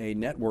Care, a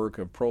network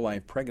of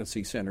pro-life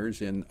pregnancy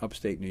centers in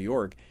upstate New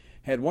York,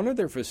 had one of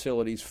their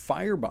facilities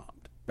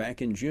firebombed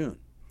back in June.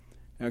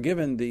 Now,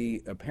 given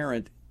the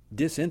apparent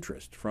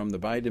disinterest from the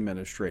Biden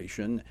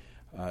administration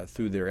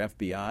through their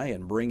FBI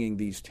in bringing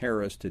these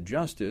terrorists to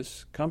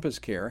justice, Compass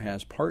Care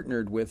has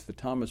partnered with the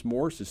Thomas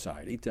More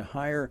Society to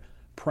hire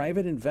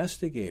private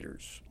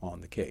investigators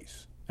on the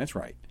case. That's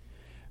right.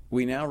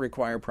 We now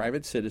require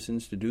private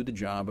citizens to do the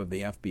job of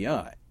the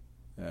FBI,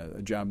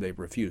 a job they've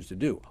refused to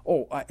do.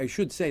 Oh, I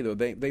should say, though,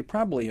 they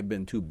probably have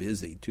been too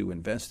busy to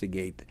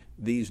investigate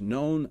these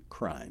known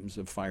crimes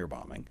of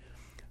firebombing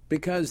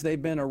because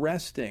they've been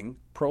arresting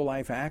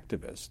pro-life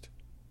activists.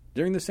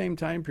 During the same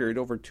time period,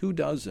 over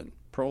 24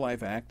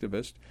 pro-life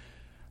activists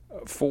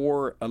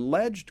for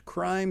alleged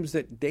crimes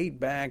that date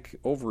back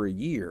over a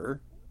year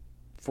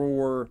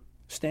for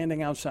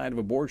standing outside of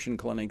abortion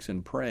clinics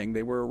and praying.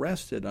 They were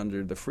arrested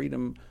under the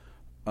Freedom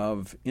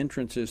of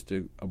Entrances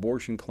to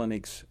Abortion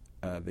Clinics,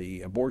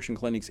 the Abortion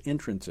Clinics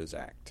Entrances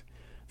Act,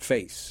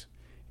 FACE.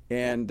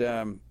 And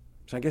so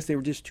I guess they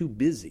were just too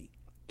busy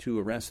to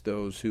arrest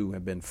those who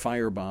have been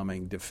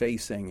firebombing,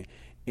 defacing,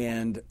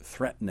 and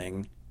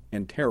threatening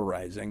and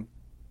terrorizing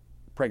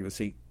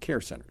pregnancy care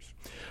centers.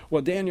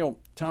 Well, Daniel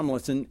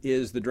Tomlinson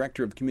is the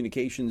Director of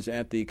Communications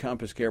at the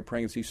Compass Care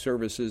Pregnancy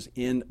Services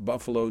in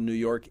Buffalo, New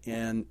York,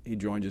 and he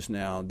joins us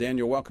now.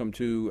 Daniel, welcome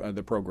to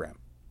the program.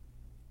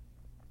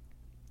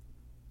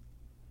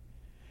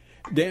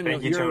 Daniel,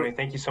 thank you, Tony.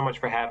 Thank you so much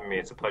for having me.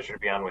 It's a pleasure to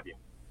be on with you.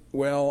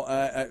 Well,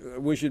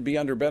 we should be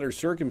under better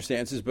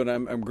circumstances, but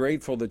I'm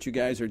grateful that you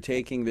guys are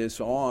taking this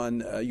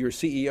on. Your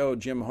CEO,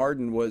 Jim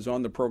Harden, was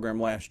on the program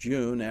last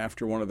June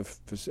after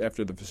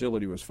after the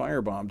facility was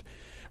firebombed.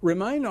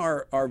 Remind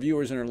our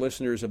viewers and our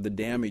listeners of the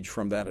damage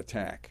from that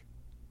attack.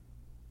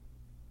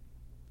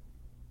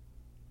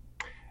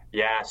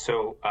 Yeah,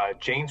 so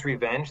Jane's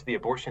Revenge, the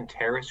abortion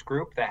terrorist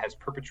group that has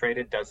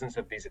perpetrated dozens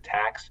of these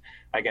attacks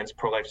against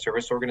pro-life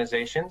service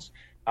organizations,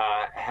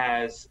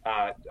 has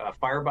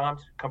firebombed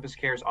Compass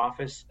Care's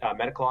office,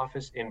 medical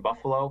office in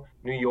Buffalo,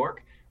 New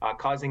York,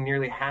 causing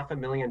nearly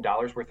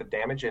 $500,000 worth of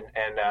damage, and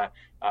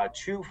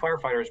 2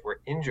 firefighters were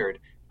injured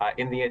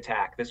in the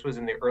attack. This was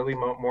in the early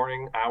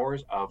morning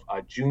hours of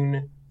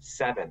June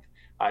 7th.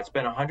 It's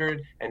been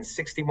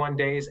 161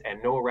 days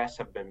and no arrests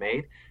have been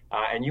made.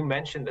 And you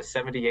mentioned the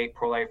 78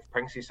 pro-life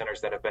pregnancy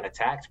centers that have been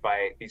attacked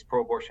by these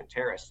pro-abortion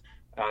terrorists.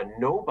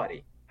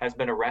 Nobody has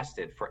been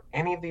arrested for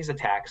any of these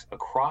attacks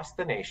across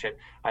the nation,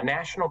 a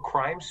national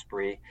crime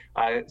spree,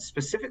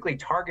 specifically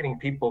targeting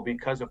people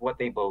because of what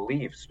they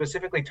believe,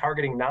 specifically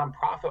targeting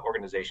nonprofit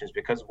organizations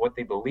because of what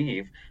they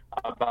believe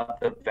about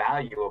the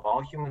value of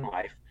all human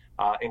life,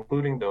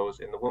 including those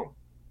in the womb.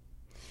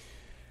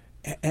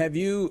 Have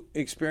you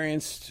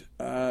experienced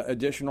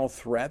additional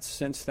threats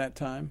since that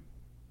time?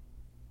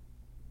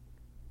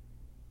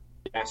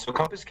 Yeah, so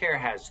Compass Care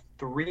has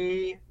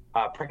 3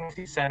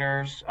 pregnancy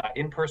centers,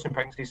 in-person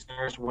pregnancy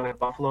centers, one in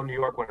Buffalo, New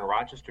York, one in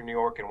Rochester, New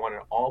York, and one in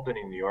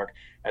Albany, New York,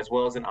 as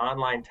well as an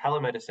online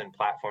telemedicine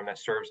platform that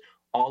serves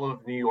all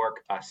of New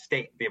York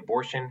State, the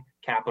abortion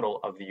capital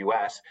of the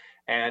U.S.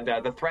 And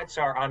the threats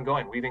are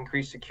ongoing. We've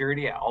increased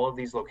security at all of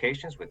these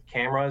locations with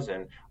cameras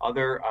and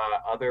other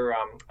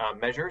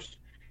measures.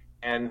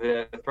 And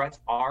the threats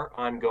are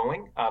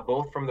ongoing,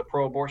 both from the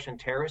pro-abortion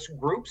terrorist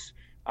groups,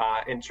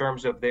 in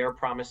terms of their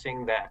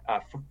promising that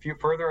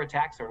further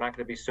attacks are not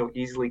going to be so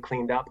easily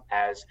cleaned up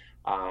as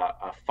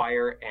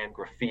fire and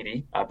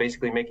graffiti,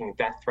 basically making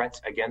death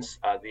threats against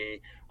the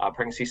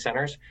pregnancy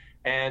centers.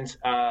 And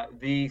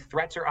the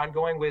threats are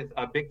ongoing with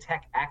big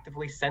tech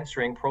actively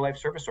censoring pro-life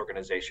service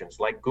organizations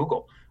like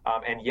Google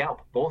and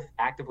Yelp, both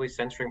actively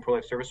censoring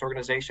pro-life service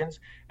organizations.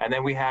 And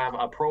then we have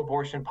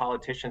pro-abortion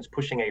politicians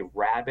pushing a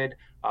rabid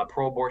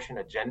pro-abortion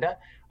agenda,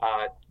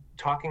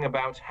 talking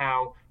about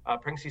how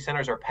pregnancy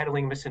centers are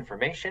peddling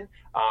misinformation.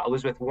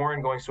 Elizabeth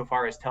Warren going so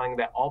far as telling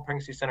that all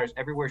pregnancy centers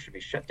everywhere should be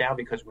shut down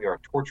because we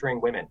are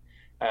torturing women.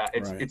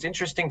 It's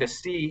interesting to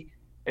see.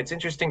 It's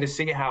interesting to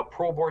see how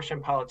pro-abortion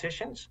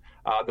politicians,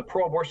 the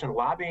pro-abortion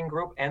lobbying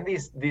group, and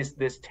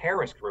this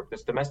terrorist group,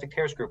 this domestic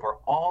terrorist group, are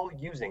all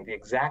using the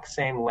exact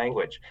same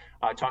language,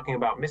 talking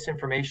about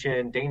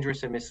misinformation,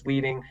 dangerous and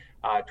misleading,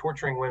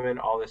 torturing women,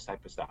 all this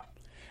type of stuff.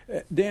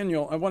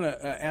 Daniel, I want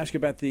to ask you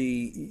about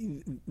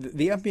the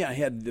FBI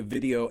had the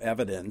video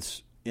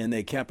evidence, and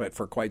they kept it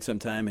for quite some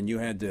time, and you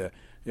had to,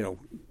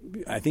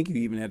 I think you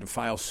even had to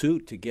file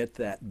suit to get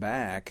that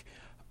back.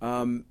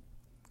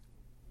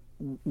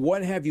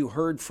 What have you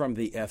heard from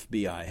the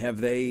FBI? Have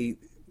they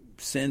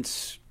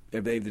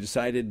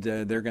decided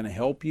they're going to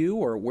help you,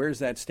 or where's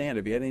that stand?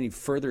 Have you had any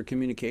further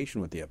communication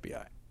with the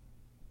FBI?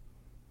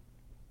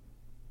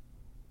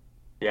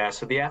 Yeah,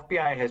 so the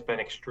FBI has been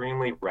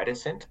extremely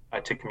reticent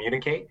to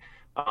communicate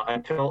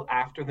until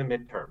after the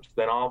midterms.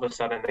 Then all of a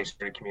sudden they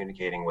started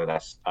communicating with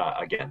us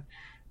again.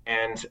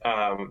 And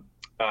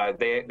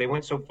they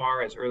went so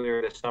far as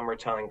earlier this summer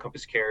telling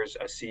Compass Care's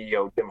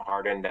CEO, Jim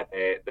Harden, that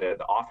the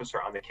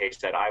officer on the case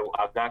said, I'm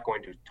not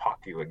going to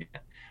talk to you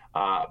again.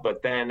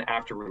 But then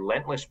after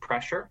relentless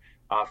pressure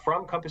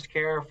from Compass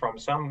Care, from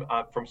some,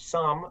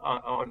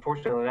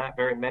 unfortunately not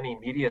very many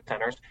media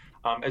centers,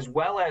 as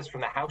well as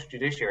from the House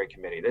Judiciary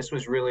Committee. This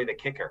was really the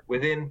kicker.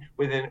 Within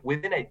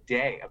a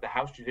day of the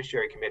House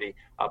Judiciary Committee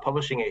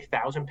publishing a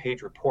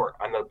 1,000-page report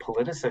on the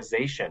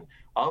politicization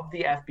of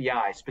the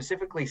FBI,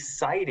 specifically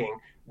citing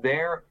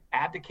their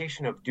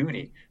abdication of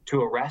duty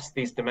to arrest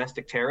these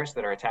domestic terrorists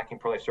that are attacking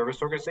pro-life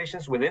service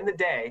organizations, within the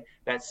day,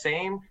 that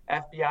same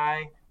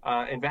FBI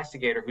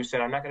investigator who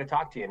said, I'm not going to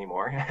talk to you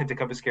anymore, to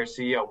Compass Care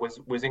CEO,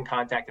 was in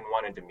contact and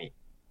wanted to meet.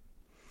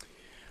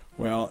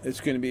 Well, it's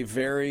going to be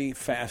very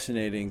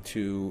fascinating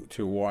to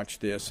watch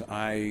this.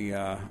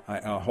 I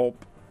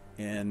hope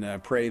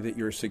and pray that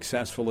you're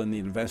successful in the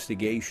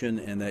investigation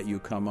and that you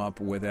come up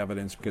with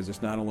evidence, because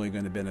it's not only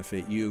going to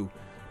benefit you,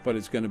 but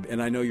it's going to,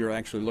 and I know you're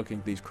actually looking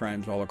at these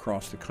crimes all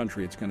across the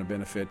country. It's going to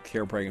benefit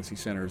care pregnancy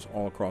centers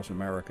all across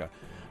America.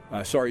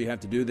 Sorry you have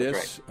to do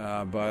this,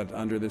 but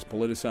under this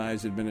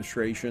politicized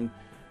administration,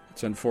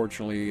 it's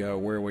unfortunately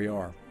where we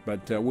are.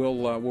 But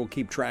we'll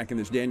keep tracking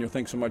this. Daniel,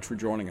 thanks so much for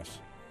joining us.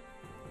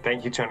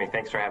 Thank you, Tony.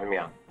 Thanks for having me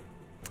on.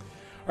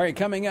 All right,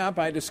 coming up,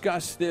 I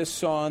discussed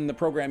this on the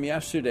program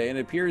yesterday, and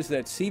it appears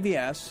that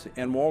CVS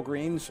and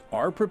Walgreens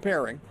are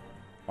preparing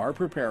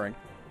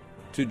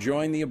to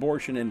join the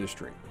abortion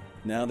industry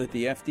now that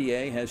the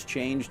FDA has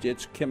changed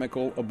its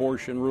chemical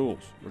abortion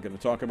rules. We're going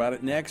to talk about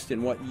it next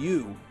and what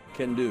you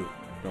can do.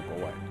 Don't go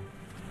away.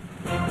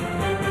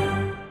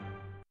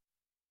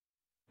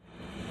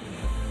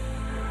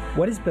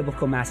 What is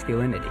biblical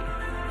masculinity?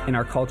 In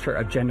our culture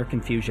of gender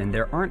confusion,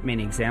 there aren't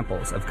many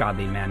examples of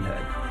godly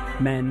manhood.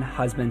 Men,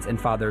 husbands,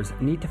 and fathers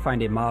need to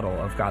find a model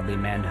of godly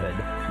manhood,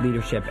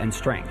 leadership, and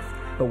strength.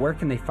 But where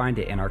can they find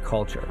it in our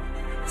culture?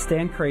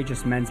 Stand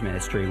Courageous Men's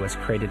Ministry was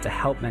created to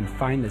help men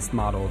find this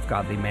model of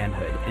godly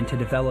manhood and to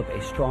develop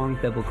a strong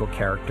biblical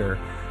character,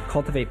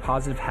 cultivate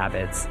positive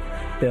habits,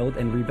 build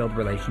and rebuild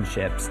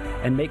relationships,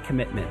 and make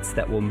commitments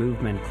that will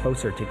move men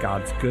closer to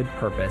God's good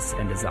purpose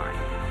and design.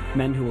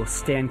 Men who will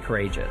stand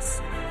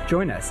courageous.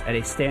 Join us at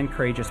a Stand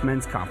Courageous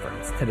Men's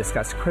Conference to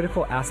discuss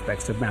critical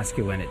aspects of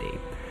masculinity.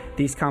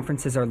 These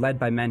conferences are led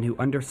by men who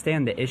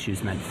understand the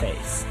issues men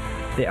face.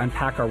 They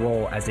unpack our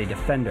role as a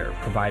defender,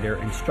 provider,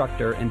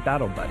 instructor, and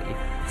battle buddy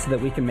so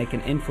that we can make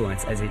an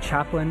influence as a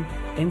chaplain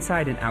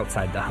inside and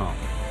outside the home.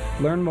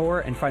 Learn more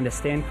and find a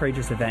Stand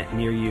Courageous event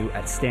near you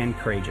at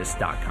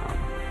standcourageous.com.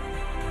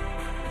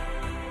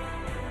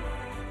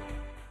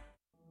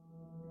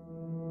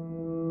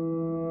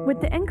 With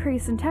the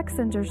increase in tech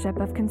censorship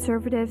of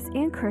conservatives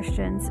and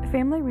Christians,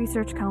 Family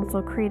Research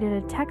Council created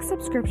a tech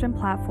subscription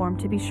platform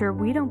to be sure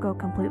we don't go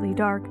completely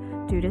dark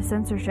due to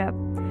censorship.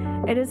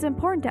 It is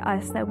important to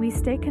us that we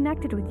stay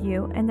connected with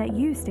you and that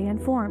you stay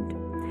informed.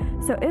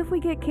 So if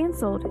we get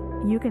canceled,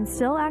 you can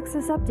still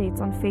access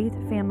updates on faith,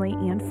 family,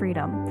 and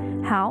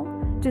freedom. How?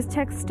 Just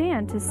text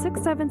STAND to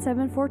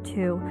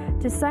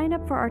 67742 to sign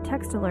up for our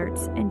text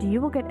alerts, and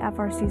you will get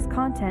FRC's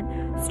content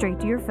straight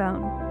to your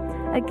phone.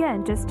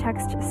 Again, just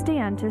text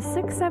STAND to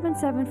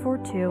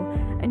 67742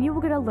 and you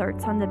will get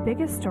alerts on the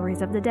biggest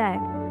stories of the day.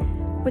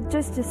 With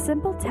just a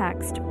simple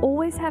text,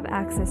 always have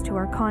access to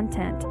our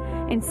content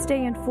and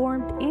stay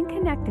informed and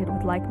connected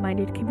with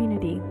like-minded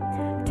community.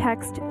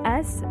 Text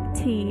STAND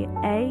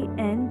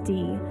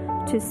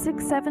to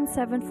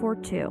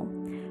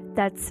 67742.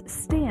 That's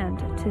STAND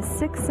to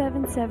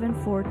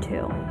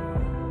 67742.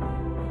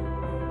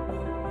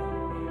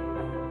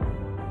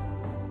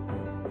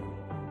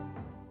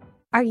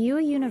 Are you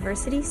a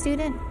university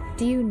student?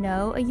 Do you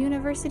know a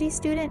university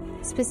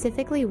student,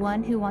 specifically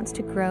one who wants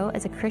to grow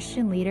as a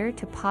Christian leader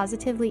to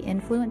positively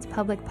influence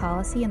public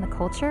policy and the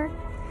culture?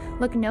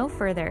 Look no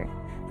further.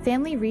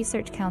 Family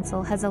Research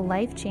Council has a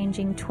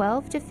life-changing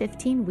 12 to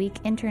 15-week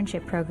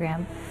internship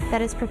program that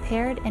has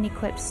prepared and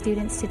equipped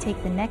students to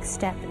take the next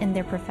step in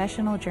their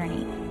professional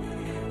journey.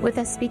 With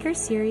a speaker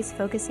series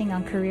focusing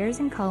on careers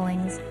and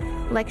callings,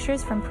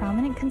 lectures from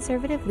prominent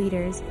conservative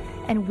leaders,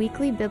 and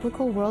weekly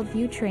biblical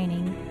worldview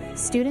training,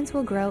 students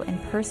will grow in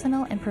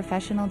personal and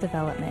professional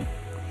development.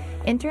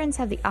 Interns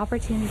have the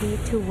opportunity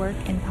to work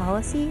in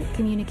policy,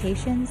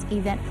 communications,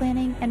 event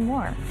planning, and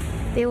more.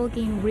 They will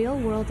gain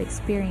real-world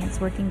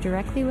experience working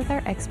directly with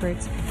our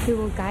experts who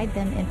will guide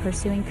them in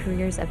pursuing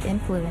careers of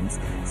influence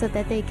so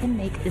that they can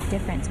make a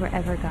difference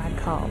wherever God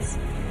calls.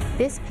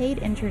 This paid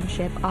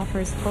internship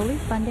offers fully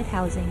funded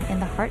housing in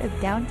the heart of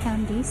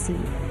downtown DC,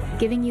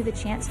 giving you the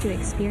chance to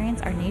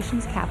experience our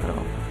nation's capital.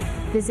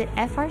 Visit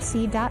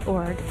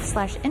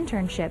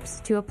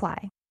frc.org/internships to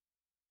apply.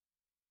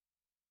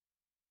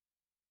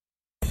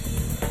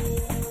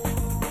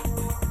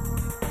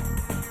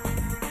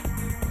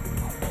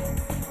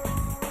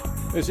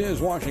 This is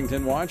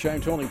Washington Watch.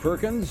 I'm Tony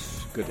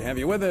Perkins. Good to have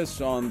you with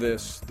us on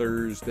this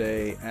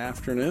Thursday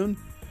afternoon.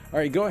 All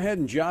right, go ahead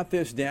and jot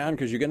this down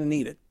because you're going to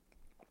need it.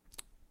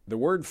 The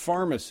word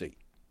pharmacy,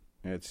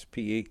 it's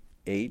PHARMACY,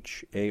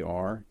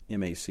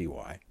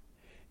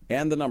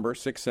 and the number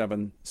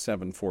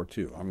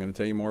 67742. I'm going to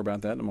tell you more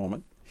about that in a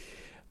moment.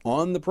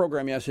 On the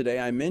program yesterday,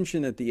 I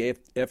mentioned that the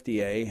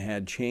FDA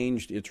had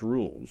changed its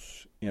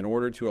rules in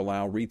order to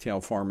allow retail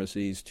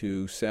pharmacies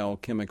to sell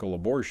chemical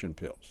abortion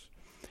pills.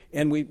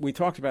 And we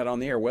talked about on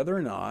the air whether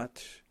or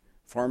not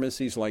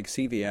pharmacies like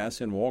CVS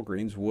and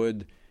Walgreens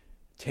would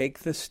take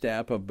the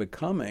step of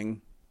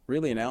becoming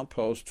really an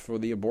outpost for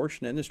the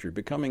abortion industry,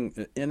 becoming,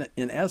 in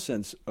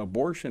essence,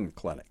 abortion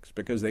clinics,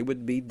 because they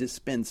would be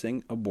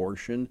dispensing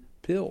abortion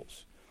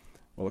pills.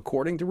 Well,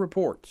 according to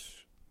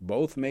reports,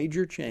 both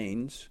major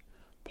chains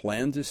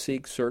plan to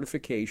seek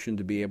certification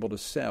to be able to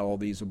sell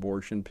these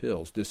abortion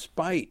pills,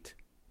 despite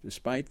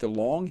the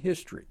long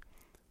history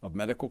of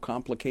medical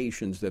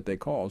complications that they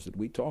cause that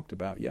we talked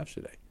about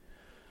yesterday.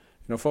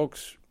 You know,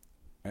 folks,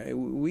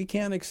 we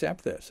can't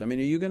accept this. I mean,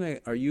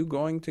 are you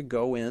going to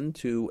go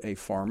into a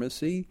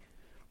pharmacy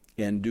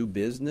and do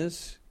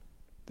business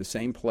the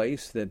same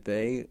place that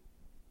they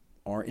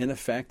are in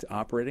effect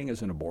operating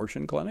as an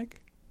abortion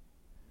clinic?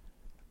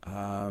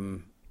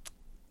 I'm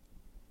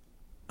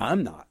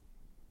not.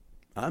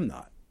 And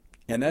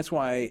that's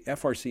why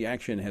FRC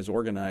Action has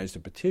organized a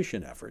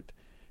petition effort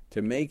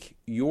to make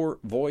your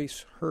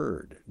voice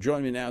heard.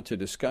 Join me now to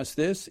discuss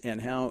this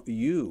and how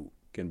you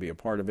can be a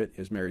part of it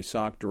is Mary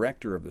Sock,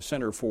 Director of the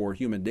Center for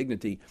Human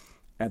Dignity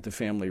at the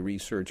Family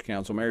Research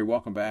Council. Mary,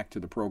 welcome back to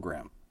the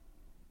program.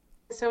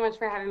 Thanks so much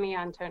for having me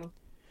on, Tony.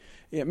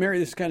 Yeah, Mary,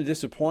 this is kind of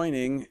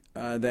disappointing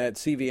that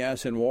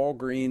CVS and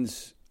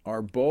Walgreens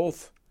are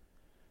both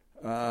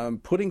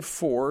putting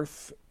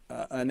forth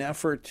an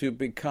effort to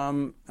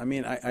become,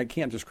 I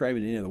can't describe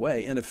it any other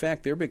way. In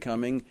effect, they're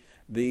becoming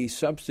the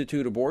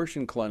substitute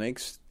abortion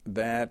clinics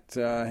that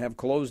have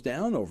closed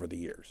down over the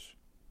years.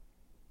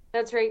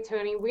 That's right,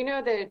 Tony. We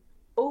know that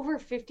over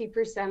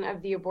 50%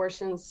 of the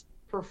abortions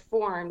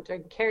performed or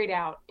carried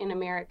out in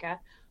America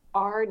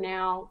are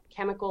now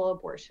chemical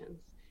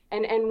abortions.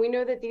 And we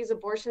know that these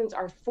abortions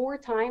are 4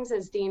 times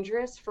as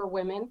dangerous for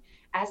women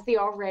as the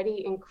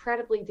already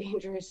incredibly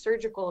dangerous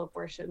surgical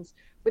abortions,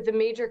 with the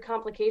major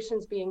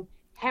complications being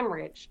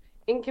hemorrhage,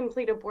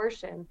 incomplete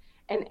abortion,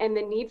 and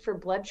the need for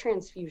blood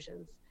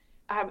transfusions.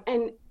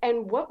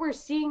 And what we're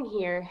seeing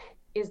here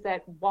is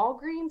that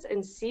Walgreens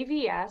and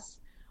CVS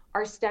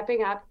are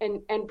stepping up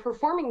and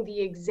performing the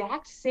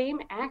exact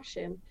same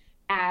action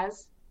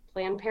as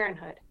Planned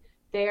Parenthood.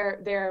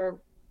 They're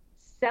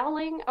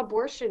selling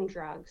abortion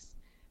drugs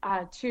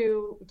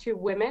to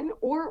women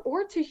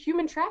or to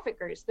human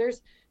traffickers.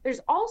 There's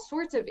all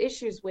sorts of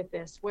issues with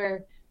this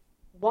where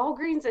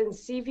Walgreens and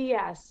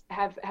CVS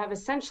have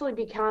essentially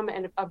become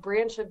a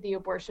branch of the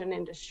abortion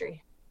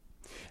industry.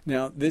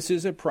 Now, this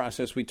is a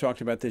process. We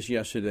talked about this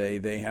yesterday.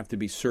 They have to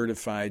be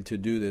certified to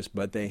do this,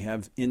 but they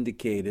have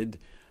indicated,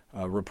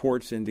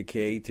 reports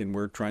indicate, and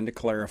we're trying to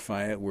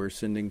clarify it. We're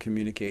sending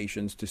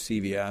communications to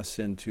CVS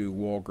and to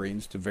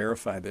Walgreens to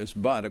verify this.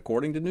 But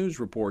according to news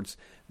reports,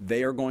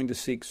 they are going to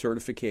seek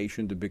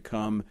certification to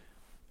become,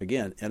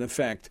 again, in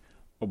effect,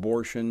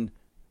 abortion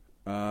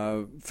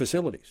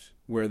facilities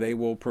where they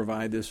will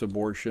provide this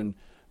abortion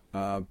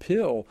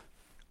pill.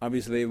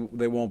 Obviously,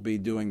 they won't be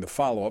doing the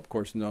follow-up. Of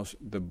course, no,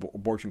 the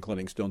abortion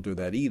clinics don't do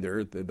that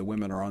either. The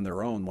women are on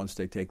their own once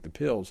they take the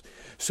pills.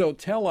 So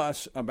tell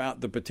us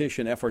about the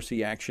petition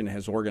FRC Action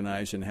has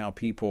organized and how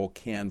people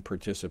can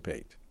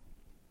participate.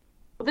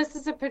 Well, this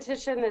is a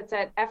petition that's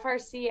at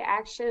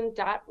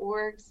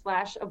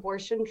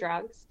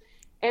frcaction.org/abortion-drugs.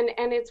 And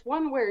it's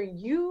one where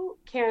you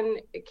can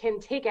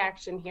take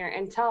action here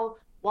and tell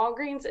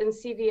Walgreens and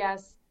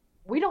CVS,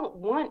 we don't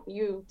want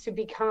you to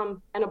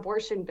become an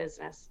abortion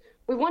business.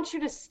 We want you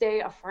to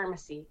stay a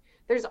pharmacy.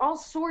 There's all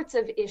sorts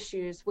of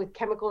issues with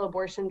chemical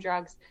abortion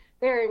drugs.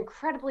 They're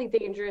incredibly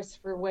dangerous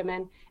for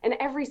women, and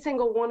every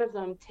single one of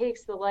them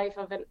takes the life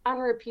of an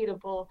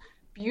unrepeatable,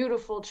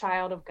 beautiful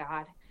child of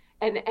God.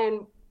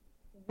 And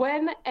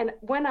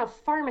when a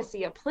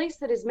pharmacy, a place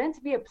that is meant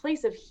to be a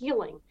place of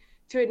healing,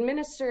 to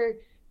administer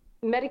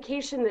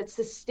medication that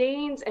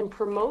sustains and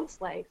promotes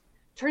life,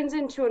 turns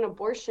into an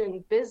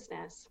abortion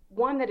business,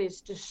 one that is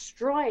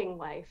destroying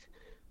life,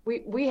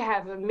 we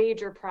have a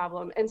major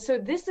problem. And so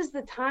this is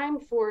the time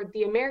for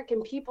the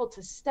American people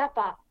to step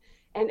up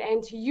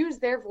and to use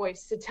their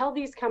voice to tell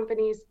these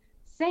companies,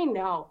 say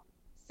no,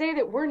 say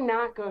that we're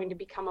not going to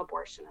become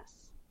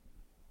abortionists.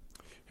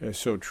 That's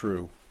so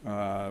true.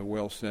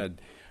 Well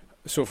said.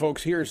 So,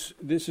 folks,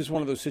 this is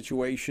one of those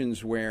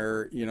situations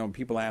where,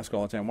 people ask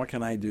all the time, what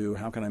can I do?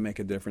 How can I make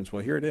a difference?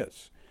 Well, here it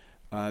is.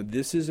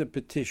 This is a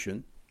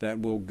petition that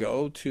will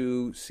go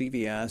to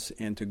CVS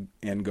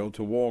and go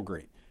to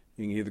Walgreens.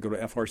 You can either go to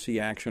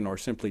FRC Action or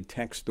simply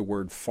text the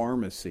word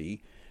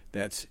pharmacy,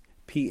 that's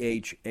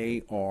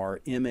PHARMACY,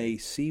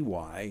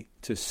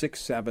 to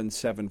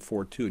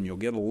 67742, and you'll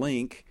get a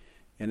link,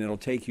 and it'll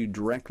take you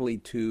directly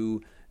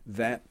to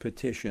that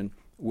petition,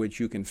 which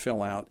you can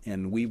fill out,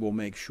 and we will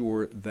make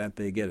sure that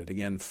they get it.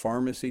 Again,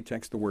 pharmacy,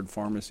 text the word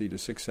pharmacy to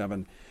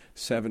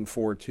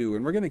 67742,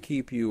 and we're going to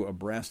keep you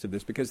abreast of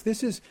this because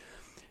this is,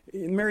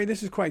 Mary,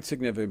 this is quite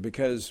significant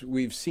because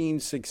we've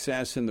seen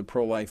success in the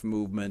pro-life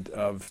movement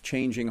of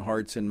changing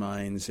hearts and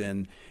minds,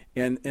 and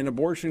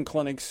abortion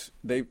clinics,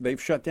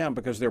 they've shut down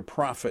because they're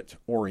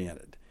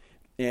profit-oriented,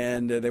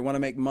 and they want to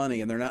make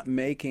money, and they're not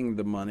making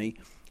the money,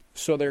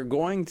 so they're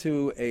going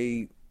to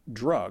a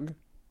drug.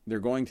 They're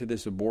going to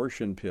this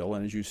abortion pill,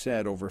 and as you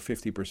said, over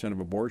 50% of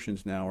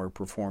abortions now are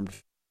performed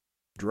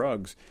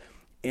drugs,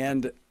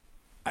 and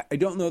I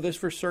don't know this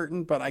for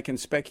certain, but I can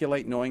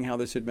speculate knowing how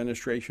this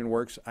administration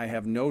works. I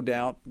have no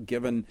doubt,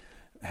 given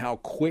how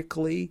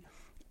quickly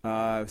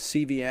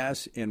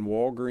CVS and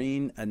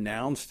Walgreens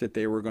announced that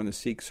they were going to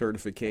seek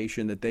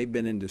certification, that they've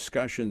been in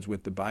discussions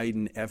with the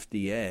Biden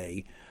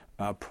FDA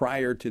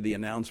prior to the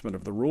announcement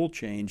of the rule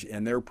change,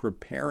 and they're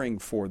preparing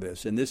for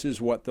this. And this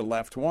is what the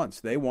left wants.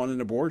 They want an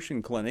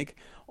abortion clinic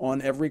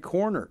on every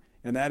corner,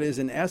 and that is,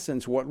 in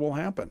essence, what will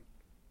happen.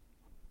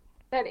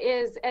 That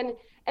is,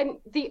 and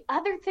the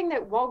other thing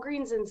that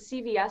Walgreens and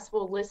CVS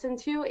will listen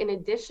to, in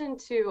addition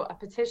to a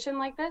petition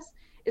like this,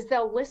 is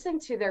they'll listen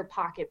to their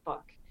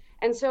pocketbook.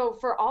 And so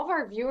for all of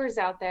our viewers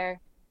out there,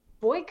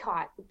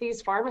 boycott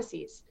these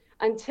pharmacies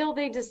until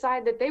they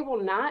decide that they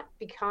will not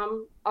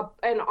become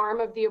an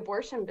arm of the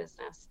abortion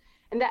business.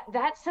 And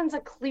that sends a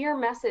clear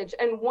message,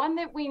 and one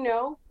that we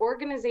know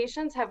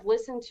organizations have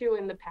listened to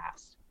in the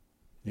past.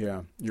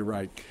 Yeah, you're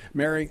right.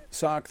 Mary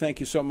Szoch,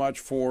 thank you so much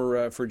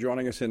for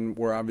joining us, and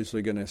we're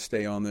obviously going to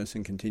stay on this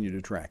and continue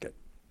to track it.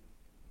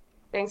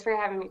 Thanks for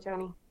having me,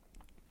 Tony.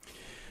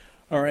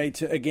 All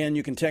right. Again,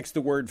 you can text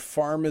the word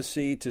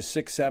pharmacy to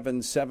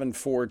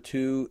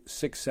 67742,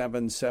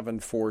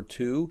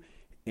 67742,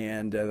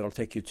 and that'll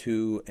take you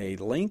to a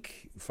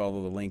link.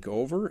 Follow the link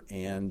over,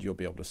 and you'll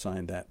be able to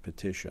sign that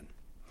petition.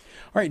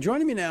 All right,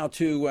 joining me now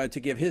to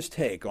give his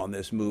take on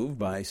this move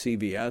by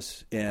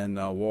CVS and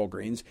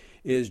Walgreens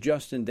is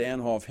Justin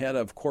Danhoff, head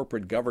of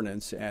corporate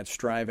governance at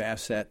Strive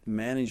Asset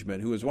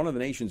Management, who is one of the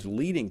nation's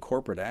leading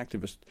corporate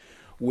activists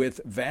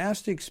with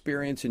vast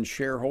experience in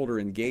shareholder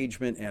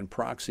engagement and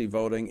proxy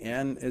voting,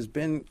 and has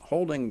been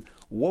holding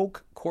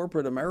woke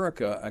corporate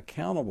America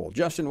accountable.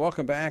 Justin,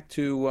 welcome back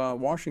to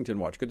Washington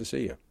Watch. Good to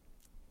see you.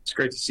 It's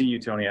great to see you,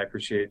 Tony. I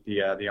appreciate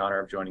the honor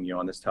of joining you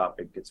on this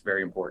topic. It's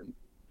very important.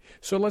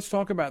 So let's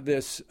talk about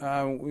this.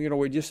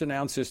 We just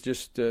announced this.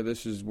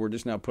 We're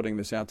just now putting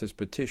this out. This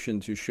petition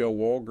to show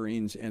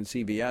Walgreens and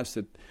CVS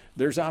that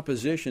there's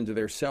opposition to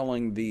their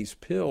selling these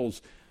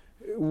pills.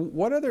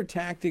 What other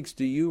tactics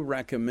do you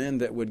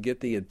recommend that would get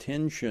the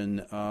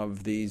attention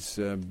of these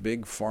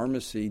big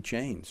pharmacy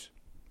chains?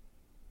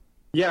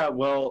 Yeah,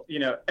 well,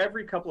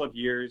 every couple of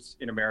years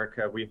in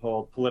America, we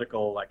hold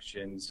political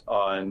elections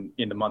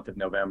in the month of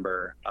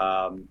November,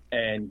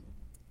 and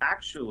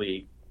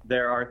actually,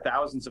 there are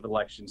thousands of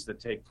elections that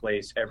take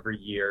place every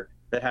year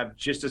that have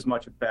just as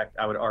much effect,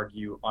 I would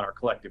argue, on our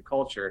collective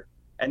culture.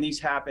 And these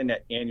happen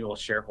at annual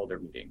shareholder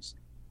meetings.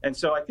 And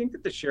so I think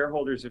that the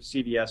shareholders of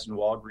CVS and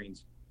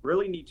Walgreens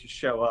really need to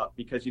show up,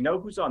 because you know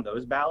who's on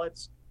those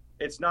ballots?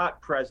 It's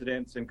not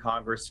presidents and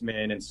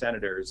congressmen and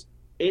senators.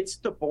 It's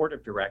the board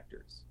of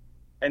directors.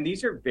 And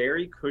these are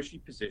very cushy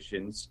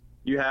positions.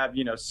 You have,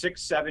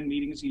 6-7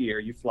 meetings a year.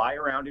 You fly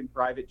around in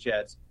private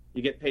jets.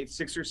 You get paid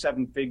 6 or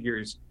 7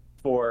 figures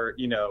for,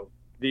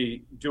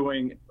 the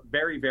doing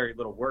very, very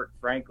little work,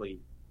 frankly.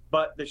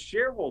 But the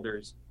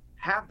shareholders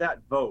have that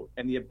vote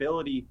and the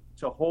ability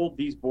to hold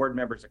these board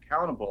members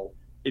accountable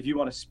if you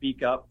want to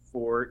speak up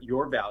for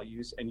your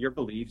values and your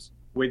beliefs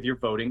with your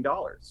voting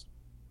dollars.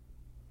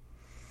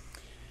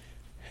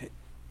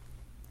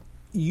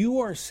 You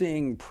are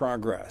seeing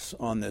progress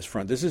on this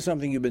front. This is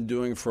something you've been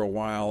doing for a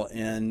while,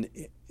 and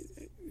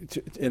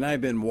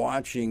I've been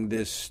watching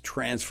this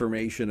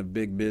transformation of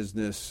big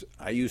business.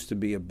 I used to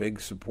be a big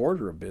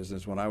supporter of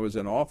business when I was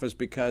in office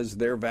because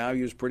their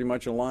values pretty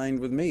much aligned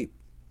with me.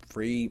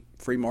 Free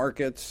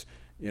markets,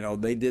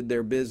 they did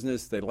their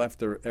business, they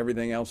left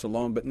everything else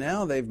alone. But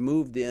now they've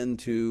moved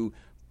into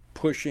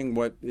pushing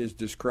what is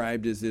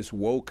described as this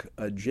woke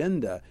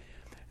agenda.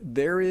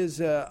 There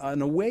is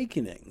an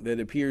awakening that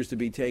appears to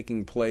be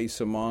taking place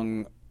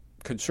among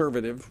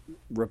conservative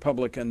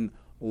Republican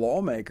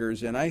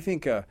lawmakers, and I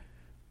think if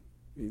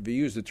you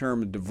use the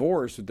term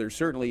divorce, there's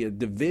certainly a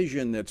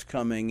division that's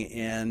coming,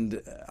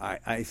 and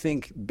I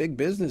think big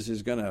business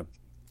is going to.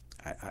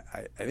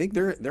 I think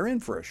they're in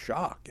for a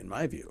shock, in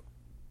my view.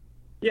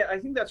 Yeah, I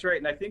think that's right,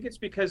 and I think it's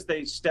because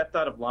they stepped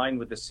out of line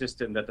with the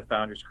system that the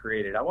founders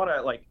created. I want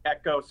to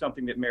echo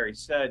something that Mary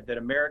said, that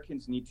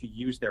Americans need to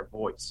use their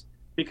voice,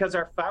 because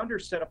our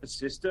founders set up a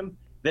system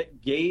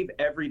that gave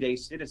everyday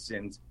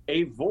citizens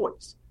a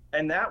voice,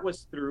 and that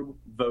was through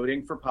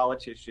voting for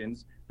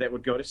politicians that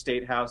would go to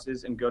state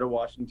houses and go to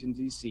Washington,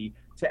 D.C.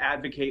 to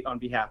advocate on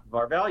behalf of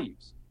our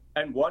values.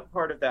 And one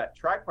part of that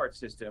tripart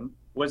system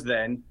was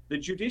then the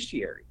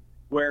judiciary,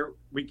 where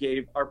we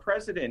gave our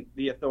president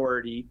the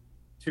authority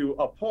to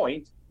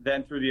appoint,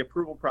 then through the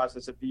approval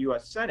process of the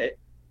U.S. Senate,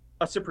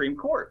 a Supreme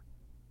Court.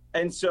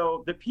 And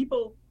so the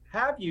people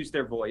have used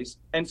their voice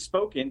and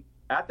spoken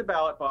at the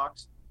ballot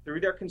box, through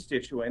their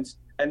constituents,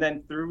 and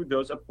then through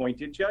those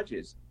appointed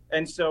judges.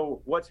 And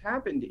so what's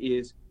happened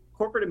is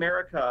corporate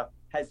America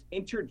has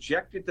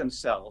interjected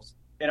themselves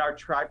in our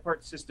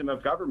tripart system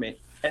of government,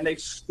 and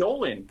they've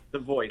stolen the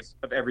voice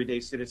of everyday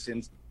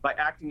citizens by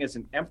acting as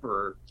an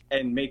emperor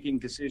and making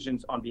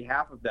decisions on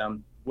behalf of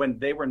them when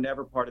they were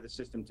never part of the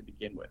system to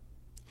begin with.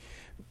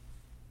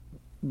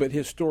 But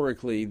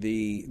historically,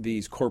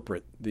 these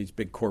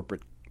big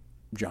corporate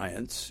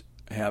giants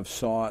have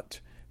sought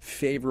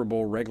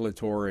favorable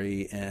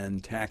regulatory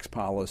and tax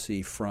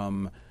policy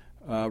from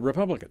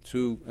Republicans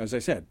who, as I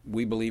said,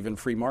 we believe in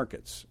free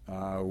markets.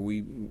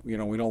 We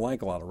don't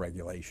like a lot of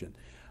regulation.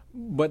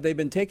 But they've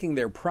been taking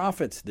their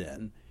profits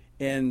then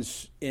and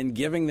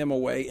giving them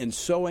away and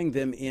sowing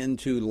them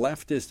into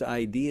leftist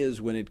ideas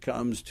when it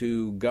comes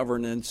to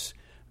governance,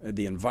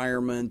 the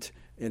environment,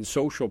 and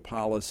social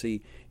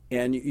policy.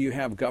 And you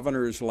have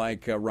governors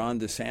like Ron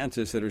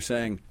DeSantis that are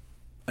saying,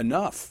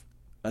 enough.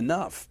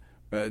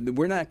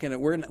 We're not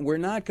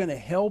going to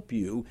help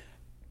you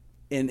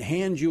and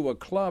hand you a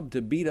club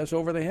to beat us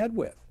over the head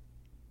with.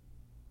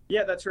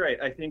 Yeah, that's right.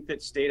 I think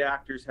that state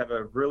actors have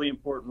a really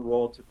important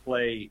role to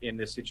play in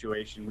this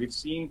situation. We've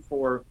seen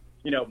for,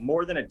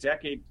 more than a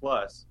decade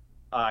plus,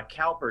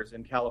 CalPERS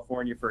in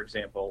California, for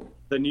example,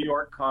 the New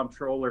York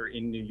comptroller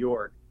in New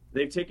York,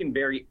 they've taken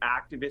very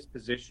activist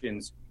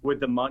positions with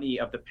the money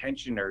of the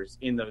pensioners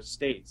in those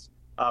states,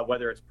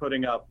 whether it's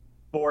putting up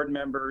board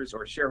members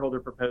or shareholder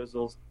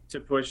proposals to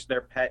push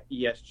their pet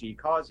ESG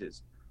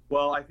causes.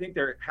 Well, I think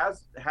there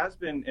has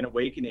been an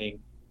awakening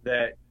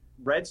that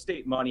red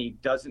state money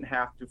doesn't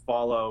have to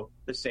follow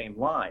the same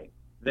line,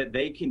 that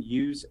they can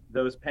use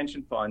those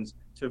pension funds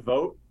to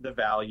vote the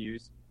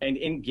values and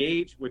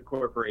engage with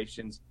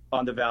corporations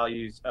on the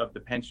values of the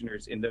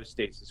pensioners in those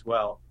states as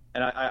well.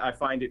 And I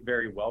find it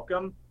very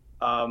welcome,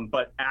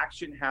 but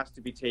action has to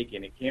be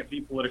taken. It can't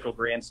be political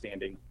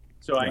grandstanding.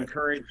 So I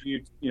encourage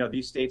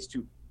these states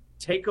to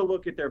take a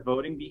look at their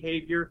voting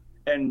behavior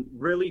and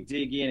really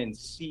dig in and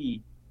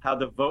see how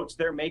the votes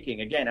they're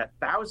making, again, at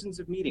thousands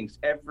of meetings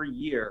every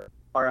year,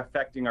 are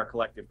affecting our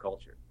collective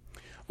culture.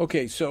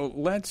 Okay, so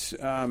let's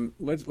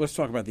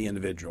talk about the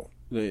individual,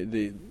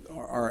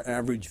 our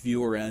average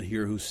viewer out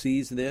here who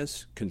sees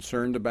this,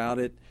 concerned about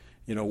it.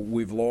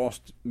 We've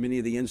lost many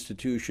of the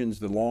institutions,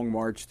 the long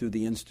march through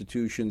the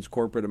institutions,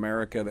 corporate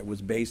America that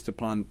was based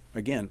upon,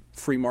 again,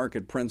 free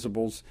market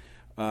principles,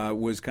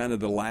 was kind of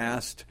the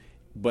last,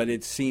 but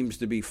it seems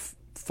to be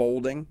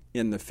folding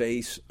in the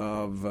face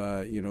of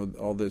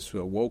all this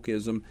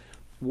wokeism.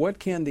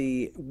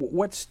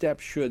 What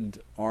steps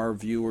should our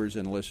viewers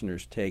and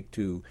listeners take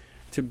to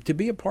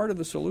be a part of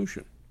the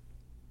solution?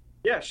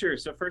 Yeah, sure.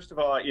 So first of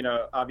all,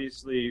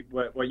 obviously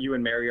what you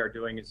and Mary are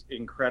doing is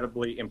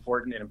incredibly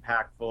important and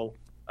impactful.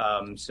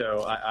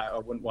 So I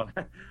wouldn't want.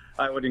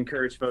 I would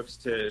encourage folks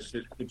to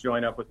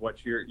join up with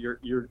what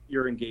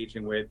you're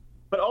engaging with.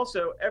 But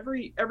also,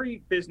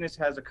 every business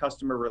has a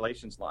customer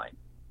relations line,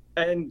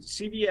 and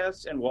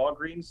CVS and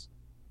Walgreens,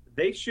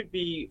 they should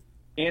be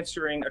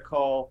answering a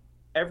call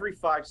every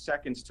 5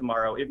 seconds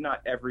tomorrow, if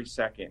not every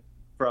second,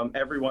 from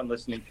everyone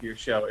listening to your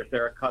show if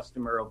they're a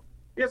customer of.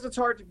 Because it's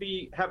hard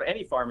to have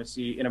any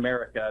pharmacy in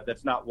America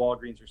that's not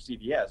Walgreens or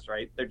CVS,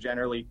 right? They're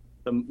generally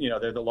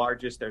they're the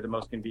largest, they're the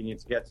most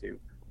convenient to get to.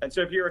 And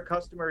so if you're a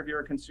customer, if you're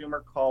a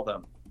consumer, call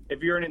them.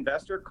 If you're an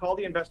investor, call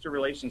the investor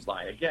relations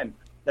line. Again,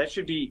 that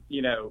should be,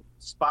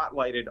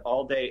 spotlighted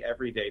all day,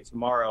 every day,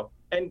 tomorrow.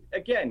 And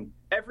again,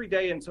 every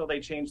day until they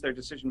change their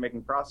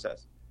decision-making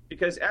process.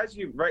 Because as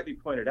you rightly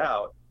pointed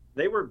out,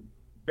 they were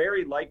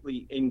very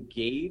likely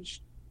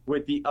engaged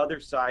with the other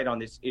side on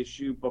this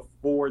issue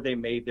before they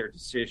made their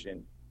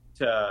decision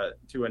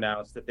to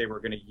announce that they were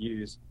going to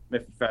use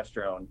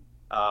mifepristone,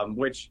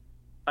 which,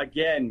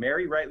 again,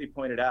 Mary rightly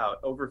pointed out,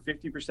 over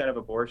 50% of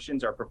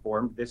abortions are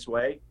performed this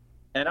way.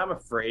 And I'm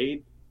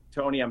afraid,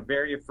 Tony, I'm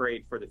very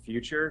afraid for the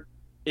future.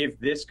 If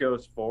this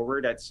goes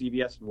forward at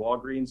CVS and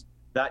Walgreens,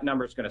 that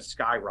number is going to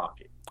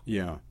skyrocket.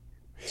 Yeah.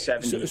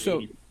 70,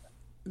 so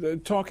the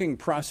talking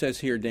process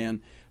here,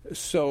 Dan.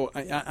 So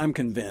I'm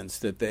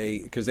convinced that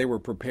because they were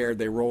prepared,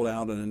 they rolled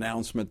out an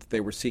announcement that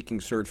they were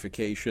seeking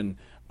certification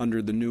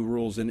under the new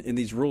rules. And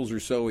these rules are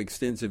so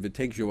extensive, it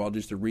takes you a while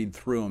just to read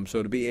through them.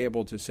 So to be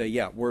able to say,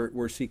 yeah,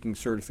 we're seeking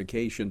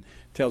certification,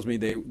 tells me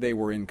they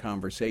were in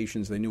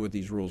conversations. They knew what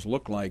these rules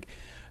look like.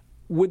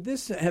 Would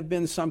this have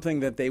been something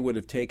that they would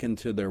have taken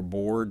to their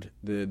board,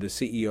 the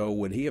CEO?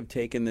 Would he have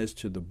taken this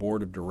to the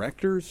board of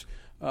directors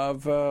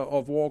of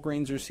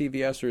Walgreens or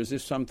CVS? Or is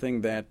this something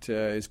that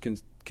is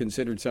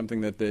considered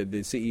something that the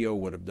CEO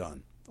would have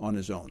done on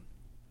his own?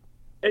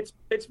 It's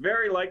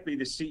very likely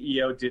the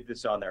CEO did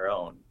this on their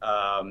own.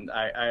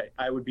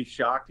 I would be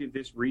shocked if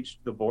this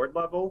reached the board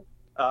level,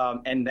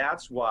 and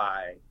that's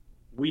why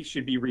we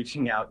should be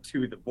reaching out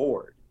to the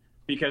board,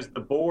 because the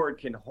board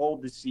can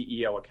hold the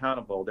CEO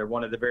accountable. They're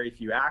one of the very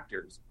few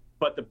actors,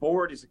 but the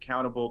board is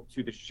accountable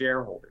to the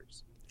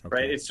shareholders,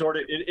 right?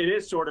 It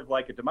is sort of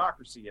like a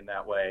democracy in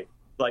that way.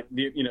 Like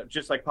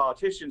just like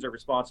politicians are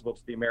responsible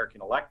to the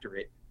American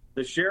electorate,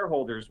 the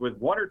shareholders with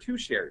 1 or 2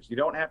 shares. You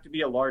don't have to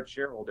be a large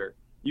shareholder.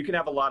 You can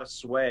have a lot of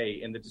sway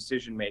in the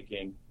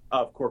decision-making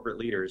of corporate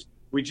leaders.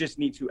 We just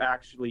need to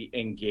actually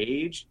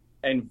engage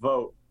and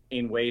vote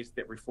in ways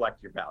that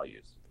reflect your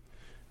values.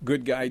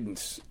 Good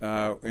guidance,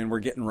 and we're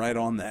getting right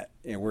on that.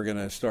 And we're going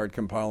to start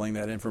compiling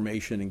that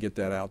information and get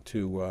that out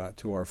to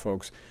our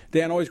folks.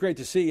 Dan, always great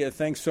to see you.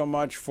 Thanks so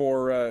much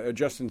for,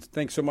 Justin,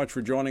 thanks so much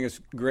for joining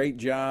us. Great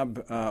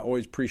job.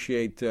 Always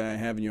appreciate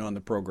having you on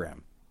the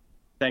program.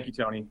 Thank you,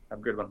 Tony. Have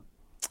a good one.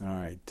 All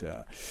right.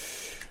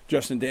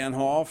 Justin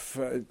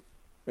Danhoff,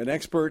 an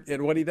expert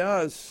at what he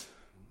does.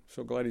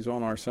 So glad he's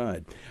on our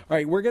side. All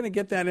right, we're going to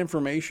get that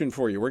information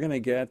for you. We're going to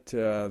get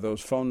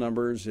those phone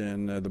numbers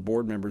and the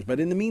board members. But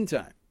in the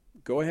meantime,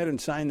 go ahead and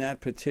sign that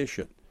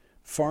petition,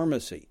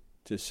 pharmacy,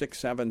 to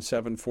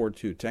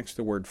 67742. Text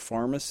the word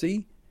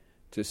pharmacy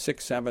to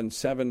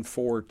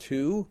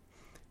 67742.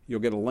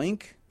 You'll get a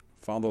link.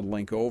 Follow the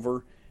link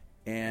over,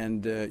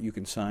 and you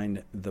can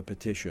sign the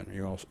petition.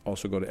 You'll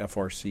also go to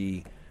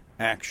FRC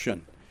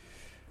Action.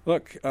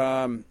 Look,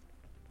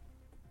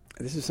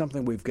 this is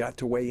something we've got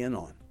to weigh in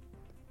on.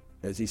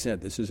 As he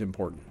said, this is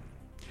important.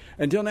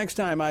 Until next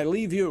time, I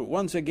leave you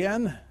once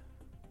again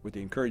with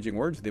the encouraging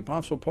words of the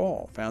Apostle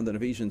Paul, found in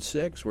Ephesians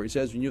 6, where he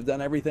says, when you've done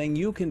everything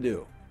you can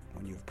do,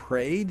 when you've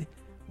prayed,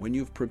 when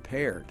you've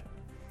prepared,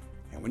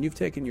 and when you've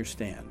taken your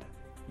stand,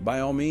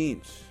 by all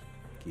means,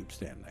 keep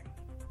standing.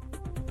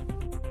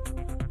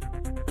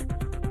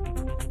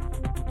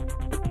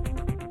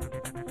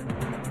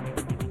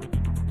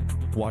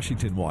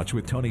 Washington Watch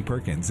with Tony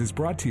Perkins is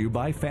brought to you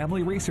by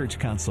Family Research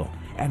Council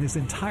and is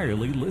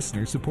entirely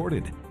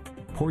listener-supported.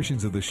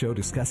 Portions of the show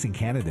discussing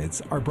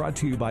candidates are brought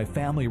to you by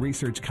Family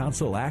Research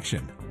Council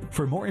Action.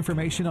 For more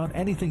information on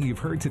anything you've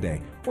heard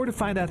today, or to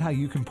find out how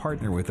you can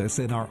partner with us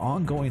in our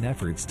ongoing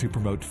efforts to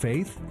promote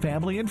faith,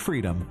 family, and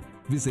freedom,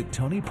 visit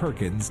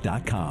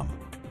TonyPerkins.com.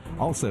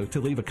 Also,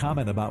 to leave a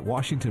comment about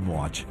Washington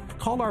Watch,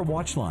 call our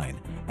watch line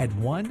at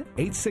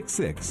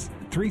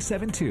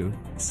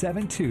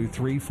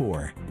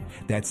 1-866-372-7234.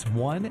 That's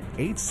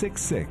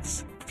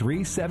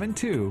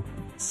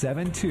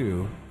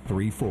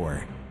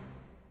 1-866-372-7234.